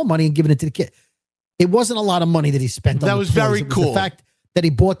taken more money and given it to the kid. It wasn't a lot of money that he spent. That on was the toys. very It was cool. The fact that he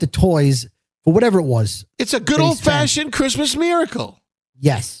bought the toys for whatever it was. It's a good old-fashioned Christmas miracle.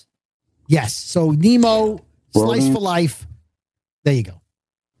 Yes. Yes. So Nemo, Slice for Life. There you go.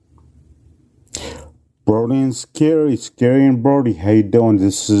 Brody and Skeery and Brody, how you doing?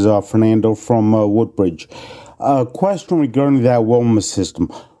 This is Fernando from Woodbridge. Question regarding that wellness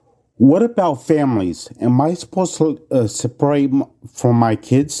system. What about families? Am I supposed to separate from my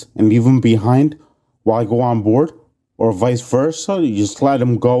kids and leave them behind while I go on board? Or vice versa? You just let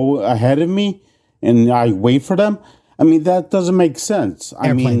them go ahead of me and I wait for them? I mean, that doesn't make sense.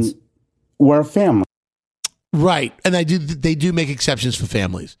 Airplanes. I mean, we're a family. Right. And they do make exceptions for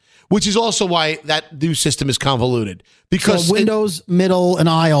families, which is also why that new system is convoluted. Because so Windows, middle, and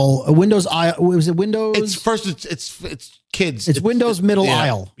aisle. Windows aisle. Was it Windows? It's first. It's kids. It's Windows, middle,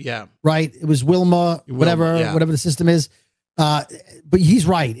 aisle. Yeah. Right. It was whatever the system is. But he's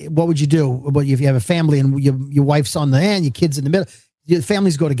right. What would you do? But if you have a family and your wife's on the end, your kids in the middle, your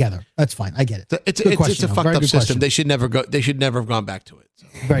families go together. That's fine. I get it. It's a fucked up system. They should never go. They should never have gone back to it. So.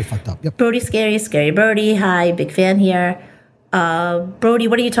 Very fucked up. Yep. Brody, Scary Brody. Hi, big fan here. Brody,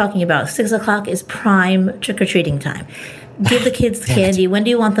 what are you talking about? 6 o'clock is prime trick-or-treating time. Give the kids candy. When do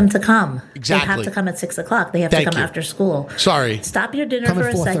you want them to come? Exactly. They have to come at 6 o'clock. They have to come after school. Sorry. Stop your dinner for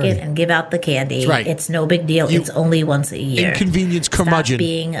a second and give out the candy. That's right. It's no big deal. It's only once a year. Inconvenience curmudgeon. Stop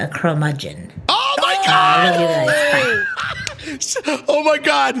being a curmudgeon. Oh my God! Oh my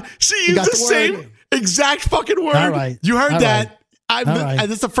God! She used the same exact fucking word. All right. You heard All that. right. And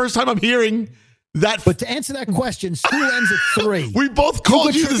this is the first time I'm hearing that. But to answer that question, school ends at 3. We both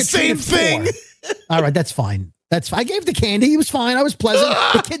called you the same thing. All right, that's fine. I gave the candy. He was fine. I was pleasant.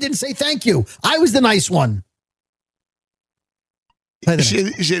 The kid didn't say thank you. I was the nice one.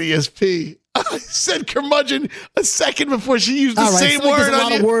 Shitty ESP. I said curmudgeon a second before she used the same word. There's a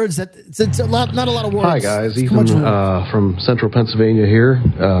lot of words. It's a lot, not a lot of words. Hi guys, Ethan from Central Pennsylvania here.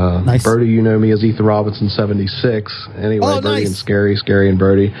 Nice. Brody, you know me as Ethan Robinson 76. Anyway, Brody and Scary and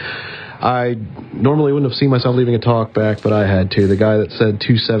Brody. I normally wouldn't have seen myself leaving a talk back, but I had to. The guy that said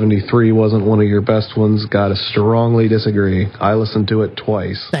 273 wasn't one of your best ones. Gotta strongly disagree. I listened to it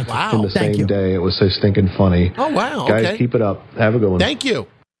twice in the same day. It was so stinking funny. Oh wow! Guys, okay. keep it up. Have a good one. Thank you.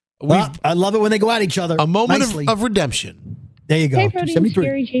 Well, I love it when they go at each other. A moment of redemption. There you go. Hey, Brody and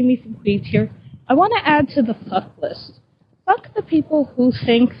Skeery, Jamie from Queens here. I want to add to the fuck list. Fuck the people who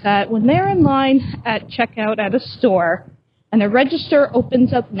think that when they're in line at checkout at a store and a register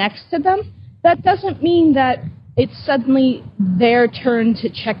opens up next to them, that doesn't mean that it's suddenly their turn to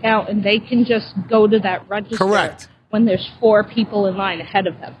check out and they can just go to that register. Correct. When there's 4 people in line ahead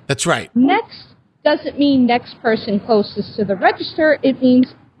of them. That's right. Next doesn't mean next person closest to the register. It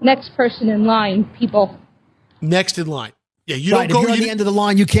means next person in line, people. Next in line. Yeah, you right, don't go. If you're on the end of the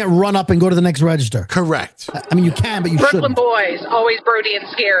line, you can't run up and go to the next register. Correct. I mean, you can, but you Brooklyn shouldn't. boys, always Brody and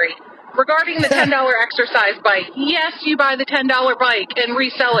Scary. Regarding the $10 exercise bike, yes, you buy the $10 bike and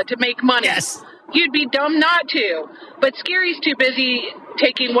resell it to make money. Yes. You'd be dumb not to. But Scary's too busy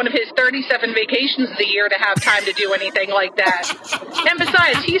taking one of his 37 vacations a year to have time to do anything like that. And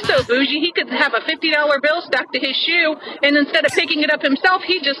besides, he's so bougie, he could have a $50 bill stuck to his shoe, and instead of picking it up himself,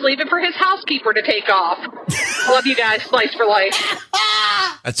 he'd just leave it for his housekeeper to take off. Love you guys. Slice for life.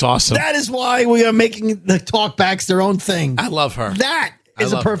 That's awesome. That is why we are making the talkbacks their own thing. I love her. That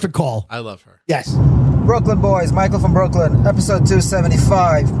is a perfect call. I love her. Yes. Brooklyn boys, Michael from Brooklyn, episode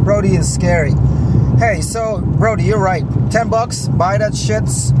 275, Brody and Skeery. Hey, so, Brody, you're right. $10, buy that shit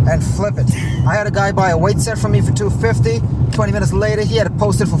and flip it. I had a guy buy a weight set from me for $250. 20 minutes later, he had it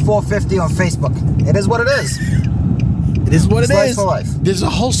posted for $450 on Facebook. It is what it is. It is what it Slice is. for life. There's a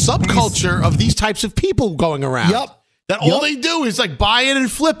whole subculture of these types of people going around. Yup. That all they do is like buy it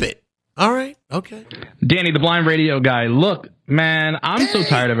and flip it. All right. Okay. Danny, the blind radio guy. Look, man, I'm so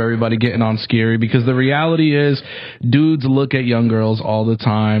tired of everybody getting on Skeery because the reality is dudes look at young girls all the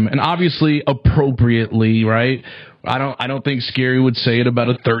time, and obviously appropriately, right? I don't think Skeery would say it about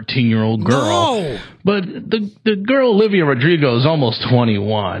a 13-year-old girl. No. But the girl Olivia Rodrigo is almost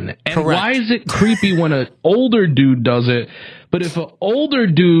 21. And Correct. Why is it creepy when an older dude does it? But if an older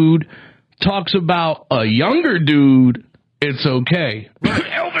dude talks about a younger dude, it's okay.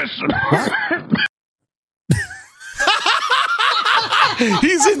 Elvis.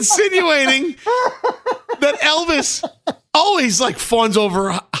 He's insinuating that Elvis always like fawns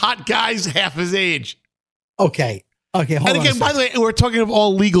over hot guys half his age. Okay. Okay. Hold And on again, by the way, we're talking of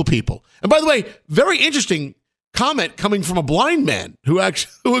all legal people. And by the way, very interesting comment coming from a blind man who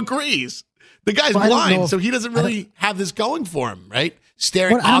agrees. The guy's Well, I don't know blind, if- so he doesn't really have this going for him, right?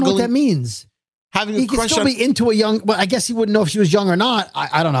 Staring, I don't know what ogling, that means. having He a could crush still on. be into a young. Well, I guess he wouldn't know if she was young or not.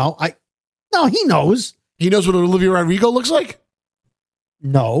 I don't know. No, he knows. He knows what Olivia Rodrigo looks like.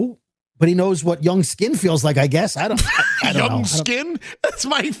 No, but he knows what young skin feels like. I guess I don't. I don't know. Young Skin. That's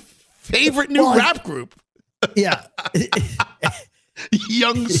my favorite new rap group. Yeah.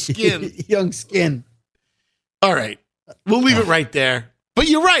 Young Skin. Young Skin. All right, we'll leave it right there. But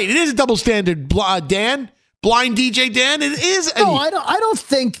you're right. It is a double standard, Dan. Blind DJ Dan. It is. No, I don't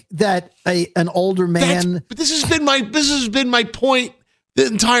think that an older man. But this has been my point the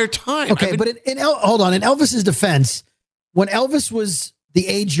entire time. Okay, but hold on. In Elvis's defense, when Elvis was the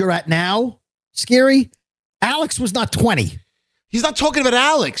age you're at now, Skeery, Alex was not 20. He's not talking about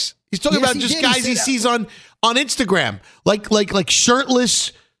Alex. He's talking Yes, about he just did. guys he sees on Instagram, like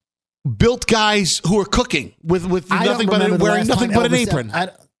shirtless, built guys who are cooking with nothing but wearing nothing but an apron.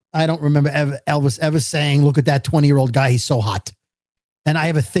 I don't remember Elvis ever saying, "Look at that 20-year-old guy. He's so hot," and I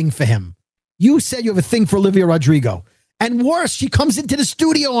have a thing for him. You said you have a thing for Olivia Rodrigo, and worse, she comes into the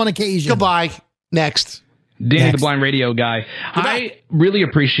studio on occasion. Goodbye. Next. Danny, the blind radio guy. I really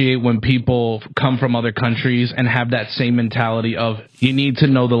appreciate when people come from other countries and have that same mentality of you need to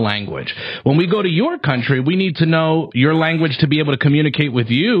know the language. When we go to your country, we need to know your language to be able to communicate with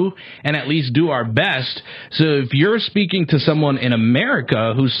you and at least do our best. So if you're speaking to someone in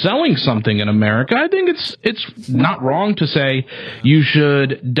America who's selling something in America, I think it's not wrong to say you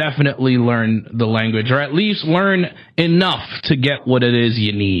should definitely learn the language or at least learn enough to get what it is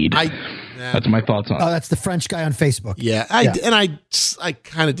you need. That's my thoughts on it. Oh, that's the French guy on Facebook. Yeah, I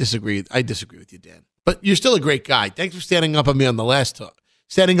kind of disagree. I disagree with you, Dan. But you're still a great guy. Thanks for standing up for me on the last talk.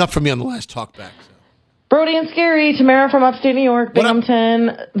 Talkback. Brody and Skeery, Tamara from upstate New York,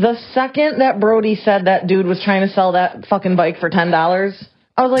 Binghamton. The second that Brody said that dude was trying to sell that fucking bike for $10,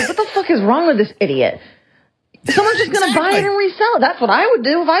 I was like, what the fuck is wrong with this idiot? Someone's just going to buy it and resell it. That's what I would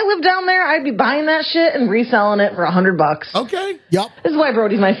do. If I lived down there, I'd be buying that shit and reselling it for $100. Okay. Yep. This is why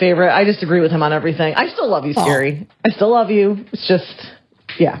Brody's my favorite. I just agree with him on everything. I still love you, Skeery. I still love you. It's just,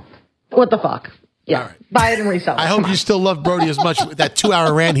 yeah. What the fuck? Yeah. Right. Buy it and resell it. I hope you still love Brody as much with that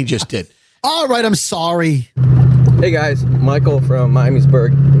 2-hour rant he just did. All right, I'm sorry. Hey guys, Michael from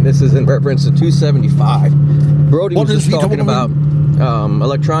Miamisburg. This is in reference to 275. Brody was just talking about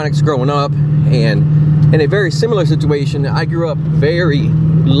electronics growing up, and in a very similar situation, I grew up very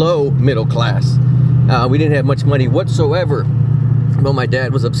low middle class. We didn't have much money whatsoever, but my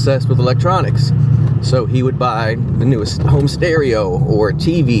dad was obsessed with electronics. So he would buy the newest home stereo or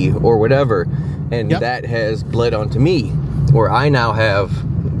TV or whatever, and that has bled onto me, where I now have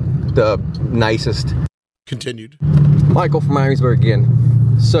the nicest. Continued. Michael from Miamisburg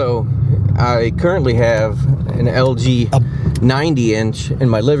again. So I currently have an LG 90-inch in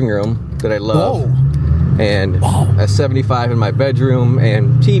my living room that I love. Whoa. And a 75 in my bedroom,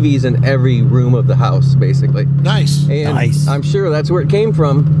 and TVs in every room of the house, basically. Nice. And I'm sure that's where it came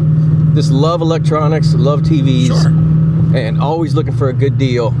from. Just love electronics, love TVs, and always looking for a good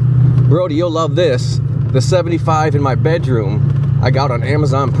deal. Brody, you'll love this. The 75 in my bedroom, I got on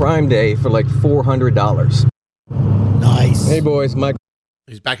Amazon Prime Day for like $400. Nice. Hey boys, Mike.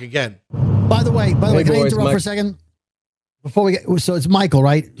 He's back again. By the way, Hey, can I boys, interrupt Mike. for a second? Before we get, so it's Michael,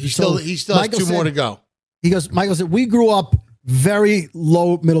 right? He still has Michael 2 more said- to go. He goes, Michael said, we grew up very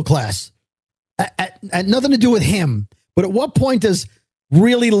low middle class. At nothing to do with him, but at what point does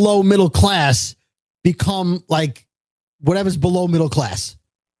really low middle class become like whatever's below middle class?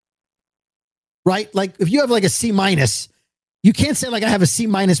 Right? Like if you have like a C minus, you can't say like I have a C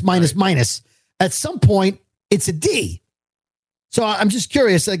minus minus minus. At some point, it's a D. So I'm just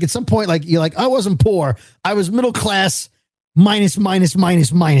curious, like at some point, like you're like, I wasn't poor. I was middle class minus, minus,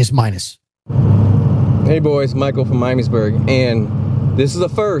 minus, minus, minus. Hey boys, Michael from Miamisburg, and this is the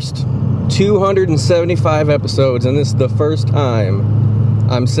first 275 episodes, and this is the first time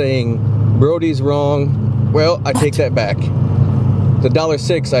I'm saying Brody's wrong. Well, I take that back. The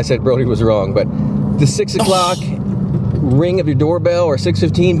 $1.06, I said Brody was wrong, but the 6 o'clock ring of your doorbell or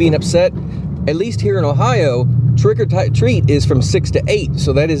 6:15 being upset, at least here in Ohio, trick or treat is from 6 to 8,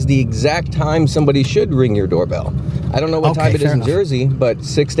 so that is the exact time somebody should ring your doorbell. I don't know what time it is in Jersey, but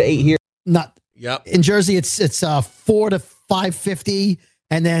 6 to 8 here. Not. Yep. In Jersey, it's 4 to 5:50,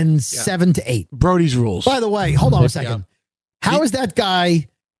 and then 7 to 8. Brody's rules. By the way, hold on a second. How is that guy?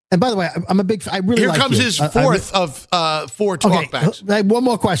 And by the way, I'm a big. I really Here like comes you. his fourth of 4 talkbacks. Okay, one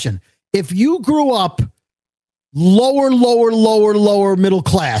more question. If you grew up lower middle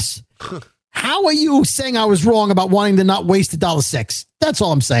class, how are you saying I was wrong about wanting to not waste $1.06? That's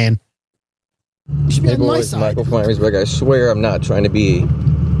all I'm saying. You should be Hey on my boys, side. Michael from Miamisburg. I swear I'm not trying to be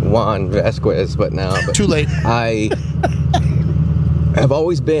Juan Vasquez, but Too late. I have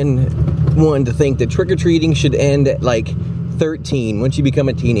always been one to think that trick-or-treating should end at like 13 once you become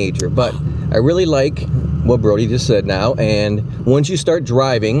a teenager, but I really like what Brody just said now, and once you start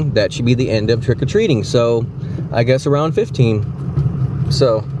driving, that should be the end of trick-or-treating, so I guess around 15.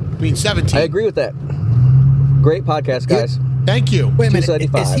 So I mean 17. I agree with that. Great podcast, guys. Thank you. Wait a minute.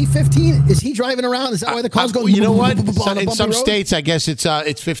 Is he 15? Is he driving around? Is that why the car's going? You know what? on a In bumpy some road? states, I guess it's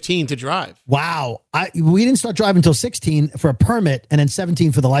 15 to drive. Wow. We didn't start driving until 16 for a permit and then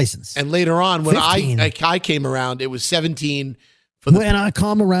 17 for the license. And later on, when 15. I came around, it was 17 for the When I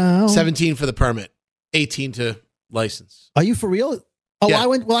come around. 17 for the permit, 18 to license. Are you for real? Oh, Yeah. I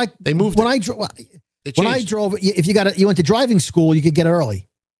went. Well, They moved when it. I drove. They When I changed. drove, if you went to driving school, you could get early.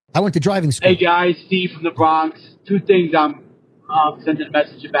 I went to driving school. Hey guys, Steve from the Bronx. 2 things I'm sending a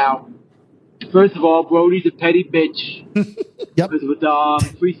message about. First of all, Brody's a petty bitch. Yep. Because with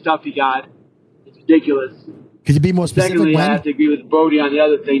the free stuff he got, it's ridiculous. Could you be more specific? Secondly, I When? have to agree with Brody on the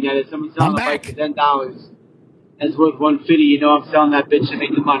other thing that if someone's selling a bike for $10 and it's worth $150, you know I'm selling that bitch to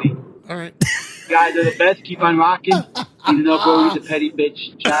make the money. All right. You guys are the best. Keep on rocking. Even though Brody's a petty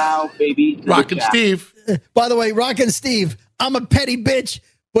bitch. Ciao, baby. Rockin' Steve. By the way, Rockin' Steve, I'm a petty bitch,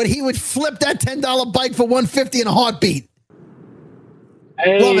 but he would flip that $10 bike for $150 in a heartbeat.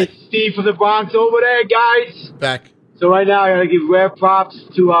 Hey, Love it. it's Steve from the Bronx over there, guys. Back So right now, I gotta give rare props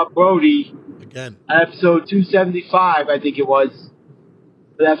to Brody. again. On episode 275, I think it was.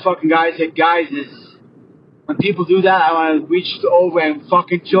 That fucking guy said, guys, when people do that, I want to reach over and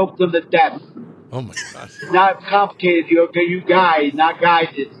fucking choke them to death. Oh my God. It's not complicated, you guys, not guys.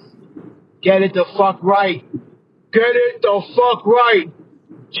 Get it the fuck right. Get it the fuck right.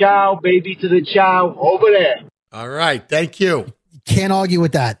 Ciao, baby, to the ciao over there. All right. Thank you. Can't argue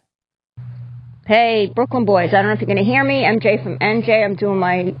with that. Hey, Brooklyn boys, I don't know if you're going to hear me. MJ from NJ. I'm doing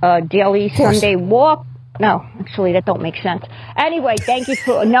my daily Sunday walk. No, actually, that don't make sense. Anyway, thank you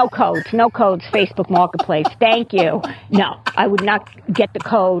for no codes, Facebook Marketplace. Thank you. No, I would not get the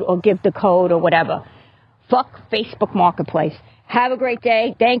code or give the code or whatever. Fuck Facebook Marketplace. Have a great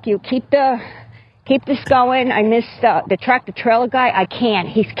day. Thank you. Keep this going. I miss the tractor trailer guy. I can't.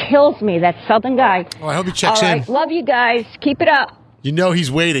 He kills me, that southern guy. Oh, I hope he checks All right, in. love you guys. Keep it up. You know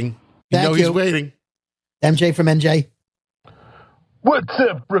he's waiting. Thank He's you. waiting. MJ from NJ. What's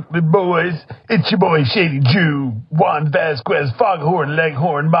up, Brooklyn boys? It's your boy Shady Jew, Juan Vasquez, Foghorn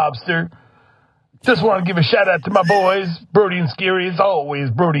Leghorn Mobster. Just want to give a shout out to my boys, Brody and Skeery. As always,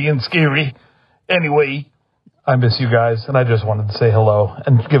 Brody and Skeery. Anyway, I miss you guys, and I just wanted to say hello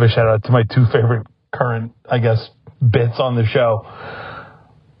and give a shout out to my 2 favorite current, I guess, bits on the show.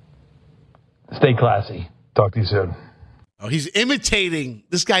 Stay classy. Talk to you soon. Oh, he's imitating.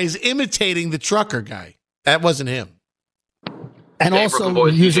 This guy is imitating the trucker guy. That wasn't him. And Hey, also Brooklyn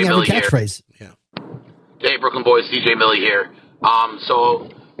boys, using DJ every Millie here. catchphrase. Hey, Brooklyn boys, DJ Millie here. So,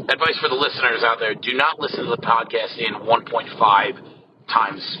 advice for the listeners out there: do not listen to the podcast in 1.5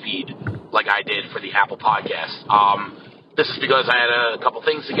 times speed, like I did for the Apple podcast. This is because I had a couple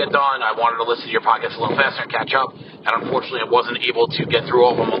things to get done. I wanted to listen to your podcast a little faster and catch up, and unfortunately, I wasn't able to get through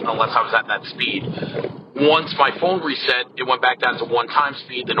all of them unless I was at that speed. once my phone reset, it went back down to 1 time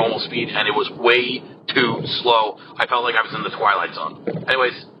speed, the normal speed, and it was way too slow. I felt like I was in the Twilight Zone.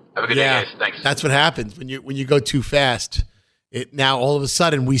 Anyways, have a good day, guys. Thanks. That's what happens when you go too fast. It now all of a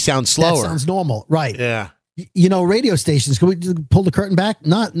sudden we sound slower. That sounds normal, right? Yeah. You know, radio stations. Can we just pull the curtain back?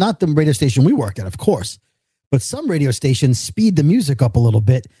 Not the radio station we work at, of course, but some radio stations speed the music up a little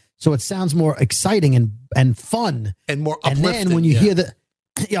bit so it sounds more exciting and fun and more uplifting. And then when you hear the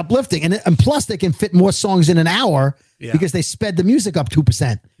uplifting, and plus they can fit more songs in an hour because they sped the music up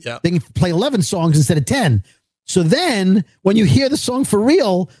 2%. Yeah, they can play 11 songs instead of 10. So then when you hear the song for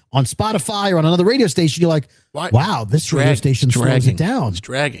real on Spotify or on another radio station, you're like, wow, this radio station slows it down. It's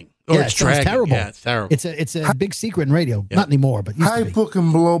dragging. It's terrible. Yeah, it's terrible. It's a big secret in radio. Not anymore, but hi,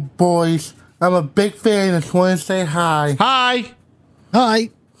 Brooklyn boys. I'm a big fan. I just want to say hi. Hi.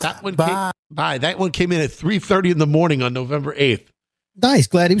 That one That one came in at 3:30 in the morning on November 8th. Nice.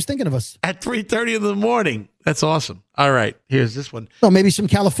 Glad he was thinking of us. At 3:30 in the morning. That's awesome. All right. Here's this one. No, maybe some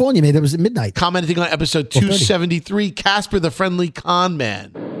California. Maybe it was at midnight. Commenting on episode 273, Casper the Friendly Con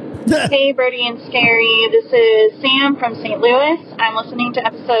Man. Hey, Brody and Skeery. This is Sam from St. Louis. I'm listening to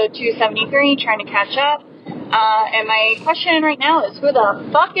episode 273, trying to catch up. And my question right now is, who the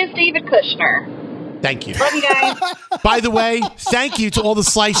fuck is David Kushner? Thank you. Love you guys. By the way, thank you to all the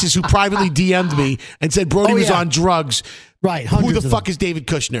slices who privately DM'd me and said Brody was on drugs. Right. Who the fuck is David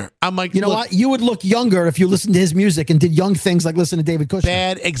Kushner? I'm like, you know what? You would look younger if you listened to his music and did young things like listen to David Kushner.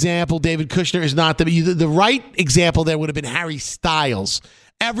 Bad example. David Kushner is not the right example. There would have been Harry Styles.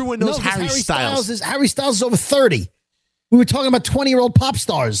 Everyone knows Harry Styles. Harry Styles is over 30. We were talking about 20-year-old pop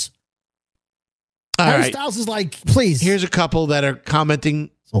stars. Harry Styles is like, please. Here's a couple that are commenting.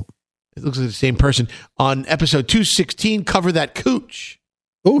 It looks like the same person on episode 216. Cover that cooch.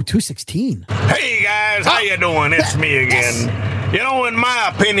 Oh, 216. Hey guys, how you doing? It's me again. You know, in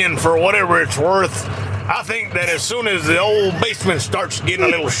my opinion, for whatever it's worth, I think that as soon as the old basement starts getting a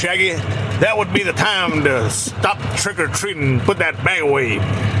little shaggy, that would be the time to stop trick-or-treating and put that bag away.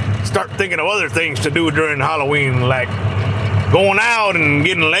 Start thinking of other things to do during Halloween, like going out and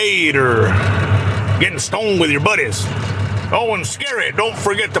getting laid or getting stoned with your buddies. Oh, and Skeery, don't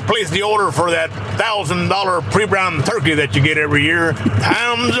forget to place the order for that $1,000 pre-brown turkey that you get every year.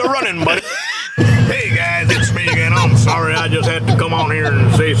 Time's a running, buddy. Hey, guys, it's me again. I'm sorry, I just had to come on here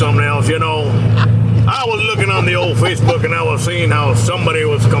and say something else. You know, I was looking on the old Facebook and I was seeing how somebody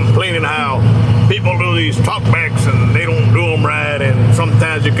was complaining how people do these talkbacks and they don't do them right, and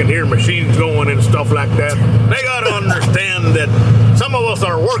sometimes you can hear machines going and stuff like that. They got to understand that some of us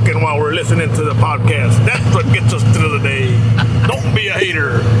are working while we're listening to the podcast. That's what gets us through the day. Don't be a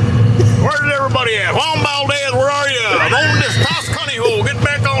hater. Where's everybody at? Juan Valdez, where are you? I'm on this toss cunny hole. Get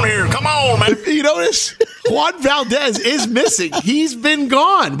back on here. Come on, man. You notice Juan Valdez is missing. He's been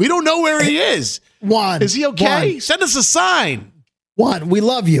gone. We don't know where he is. Juan. Is he okay? Juan. Send us a sign. Juan, we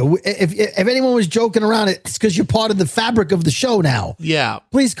love you. If anyone was joking around, it's because you're part of the fabric of the show now. Yeah.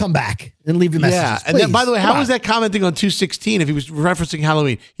 Please come back and leave your messages. Yeah. And then, by the way, how was that commenting on 216 if he was referencing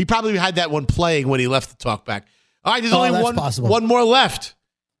Halloween? He probably had that one playing when he left the talkback. All right, there's only one more left.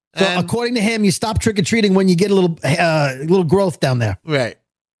 So according to him, you stop trick-or-treating when you get a little growth down there. Right.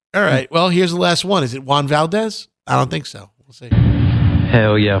 All right. Well, here's the last one. Is it Juan Valdez? I don't think so. We'll see.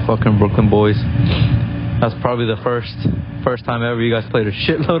 Hell yeah, fucking Brooklyn boys. That's probably the first time ever you guys played a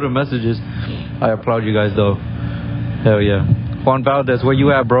shitload of messages. I applaud you guys, though. Hell yeah. Juan Valdez, where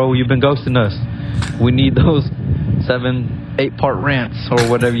you at, bro? You've been ghosting us. We need those 7-8 part rants or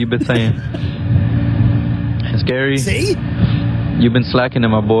whatever you've been saying. And Skeery. See? You've been slacking in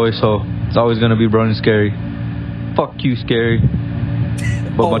my boy, so it's always going to be Brody and Skeery. Fuck you, Skeery.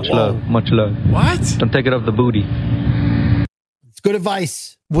 But much love. What? Don't take it off the booty. It's good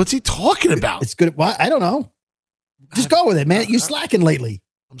advice. What's he talking about? It's good. What? I don't know. Just go with it, man. You're slacking lately.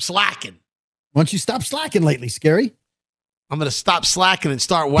 I'm slacking. Why don't you stop slacking lately, Skeery? I'm going to stop slacking and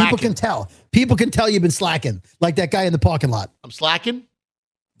start whacking. People can tell. People can tell you've been slacking, like that guy in the parking lot. I'm slacking?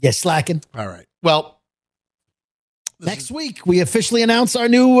 Yes, slacking. All right. Well, next week, we officially announce our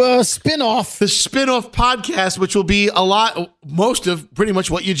new spin-off. The spin-off podcast, which will be most of pretty much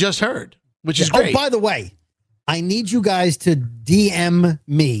what you just heard, which is great. Oh, by the way, I need you guys to DM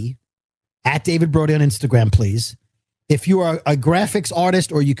me at David Brody on Instagram, please. If you are a graphics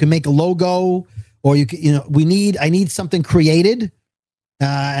artist or you can make a logo or I need something created.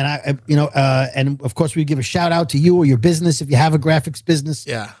 And of course we give a shout out to you or your business if you have a graphics business.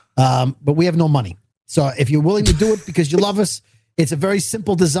 Yeah. But we have no money. So if you're willing to do it because you love us, it's a very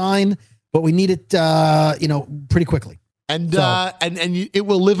simple design, but we need it, pretty quickly. And it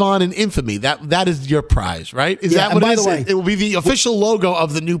will live on in infamy. That is your prize, right? Is that what it is? It will be the official logo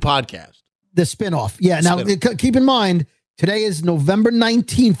of the new podcast. The spinoff. Yeah. Now, keep in mind, today is November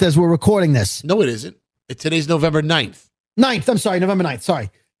 19th as we're recording this. No, it isn't. Today's November 9th. 9th. I'm sorry. November 9th. Sorry.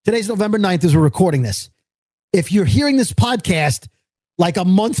 Today's November 9th as we're recording this. If you're hearing this podcast like a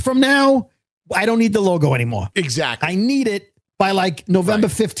month from now, I don't need the logo anymore. Exactly. I need it by like November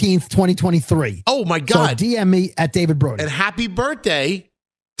 15th, 2023. Oh, my God. So DM me at David Brody. And happy birthday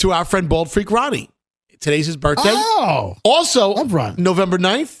to our friend Bald Freak Ronnie. Today's his birthday. Oh. Also, November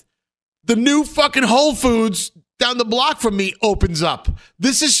 9th, the new fucking Whole Foods down the block from me opens up.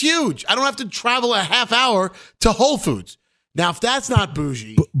 This is huge. I don't have to travel a half hour to Whole Foods. Now, if that's not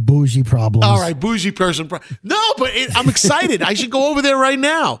bougie. Bougie problems. All right, bougie person. No, but I'm excited. I should go over there right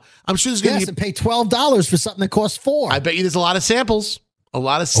now. I'm sure there's going to be. Pay $12 for something that costs $4. I bet you there's a lot of samples, a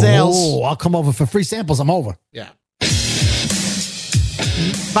lot of sales. Oh, I'll come over for free samples. I'm over. Yeah.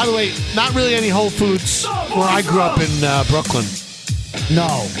 By the way, not really any Whole Foods where I grew up in Brooklyn.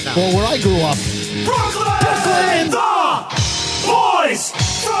 No. Well, where I grew up. Brooklyn! The boys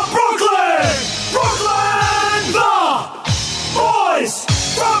from Brooklyn! Brooklyn! The boys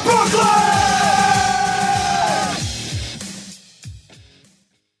from Brooklyn!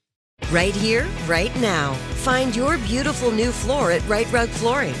 Right here, right now. Find your beautiful new floor at Right Rug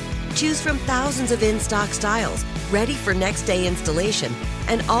Flooring. Choose from thousands of in-stock styles, ready for next day installation,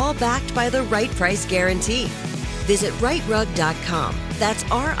 and all backed by the right price guarantee. Visit rightrug.com. That's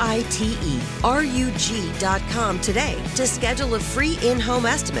RITERUG.com today to schedule a free in-home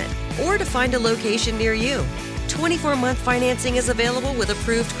estimate or to find a location near you. 24-month financing is available with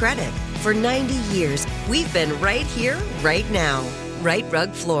approved credit. For 90 years, we've been right here, right now. Right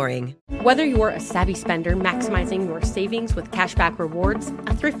Rug Flooring. Whether you're a savvy spender maximizing your savings with cashback rewards,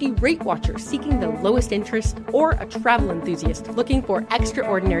 a thrifty rate watcher seeking the lowest interest, or a travel enthusiast looking for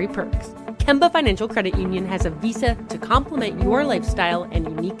extraordinary perks, Kemba Financial Credit Union has a visa to complement your lifestyle and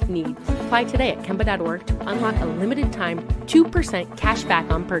unique needs. Apply today at Kemba.org to unlock a limited time 2% cash back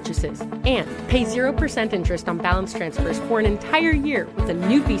on purchases and pay 0% interest on balance transfers for an entire year with a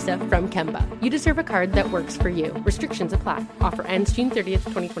new visa from Kemba. You deserve a card that works for you. Restrictions apply. Offer ends June 30th,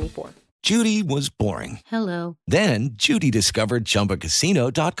 2024. Judy was boring. Hello. Then Judy discovered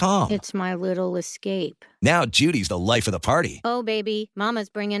ChumbaCasino.com. It's my little escape. Now Judy's the life of the party. Oh, baby, mama's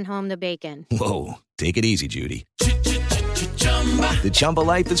bringing home the bacon. Whoa, take it easy, Judy. The Chumba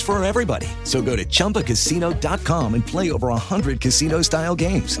life is for everybody. So go to ChumbaCasino.com and play over 100 casino-style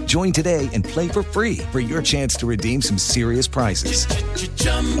games. Join today and play for free for your chance to redeem some serious prizes.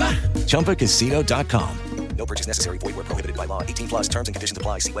 ChumbaCasino.com. No purchase necessary. Void where prohibited by law. 18+ terms and conditions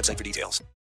apply. See website for details.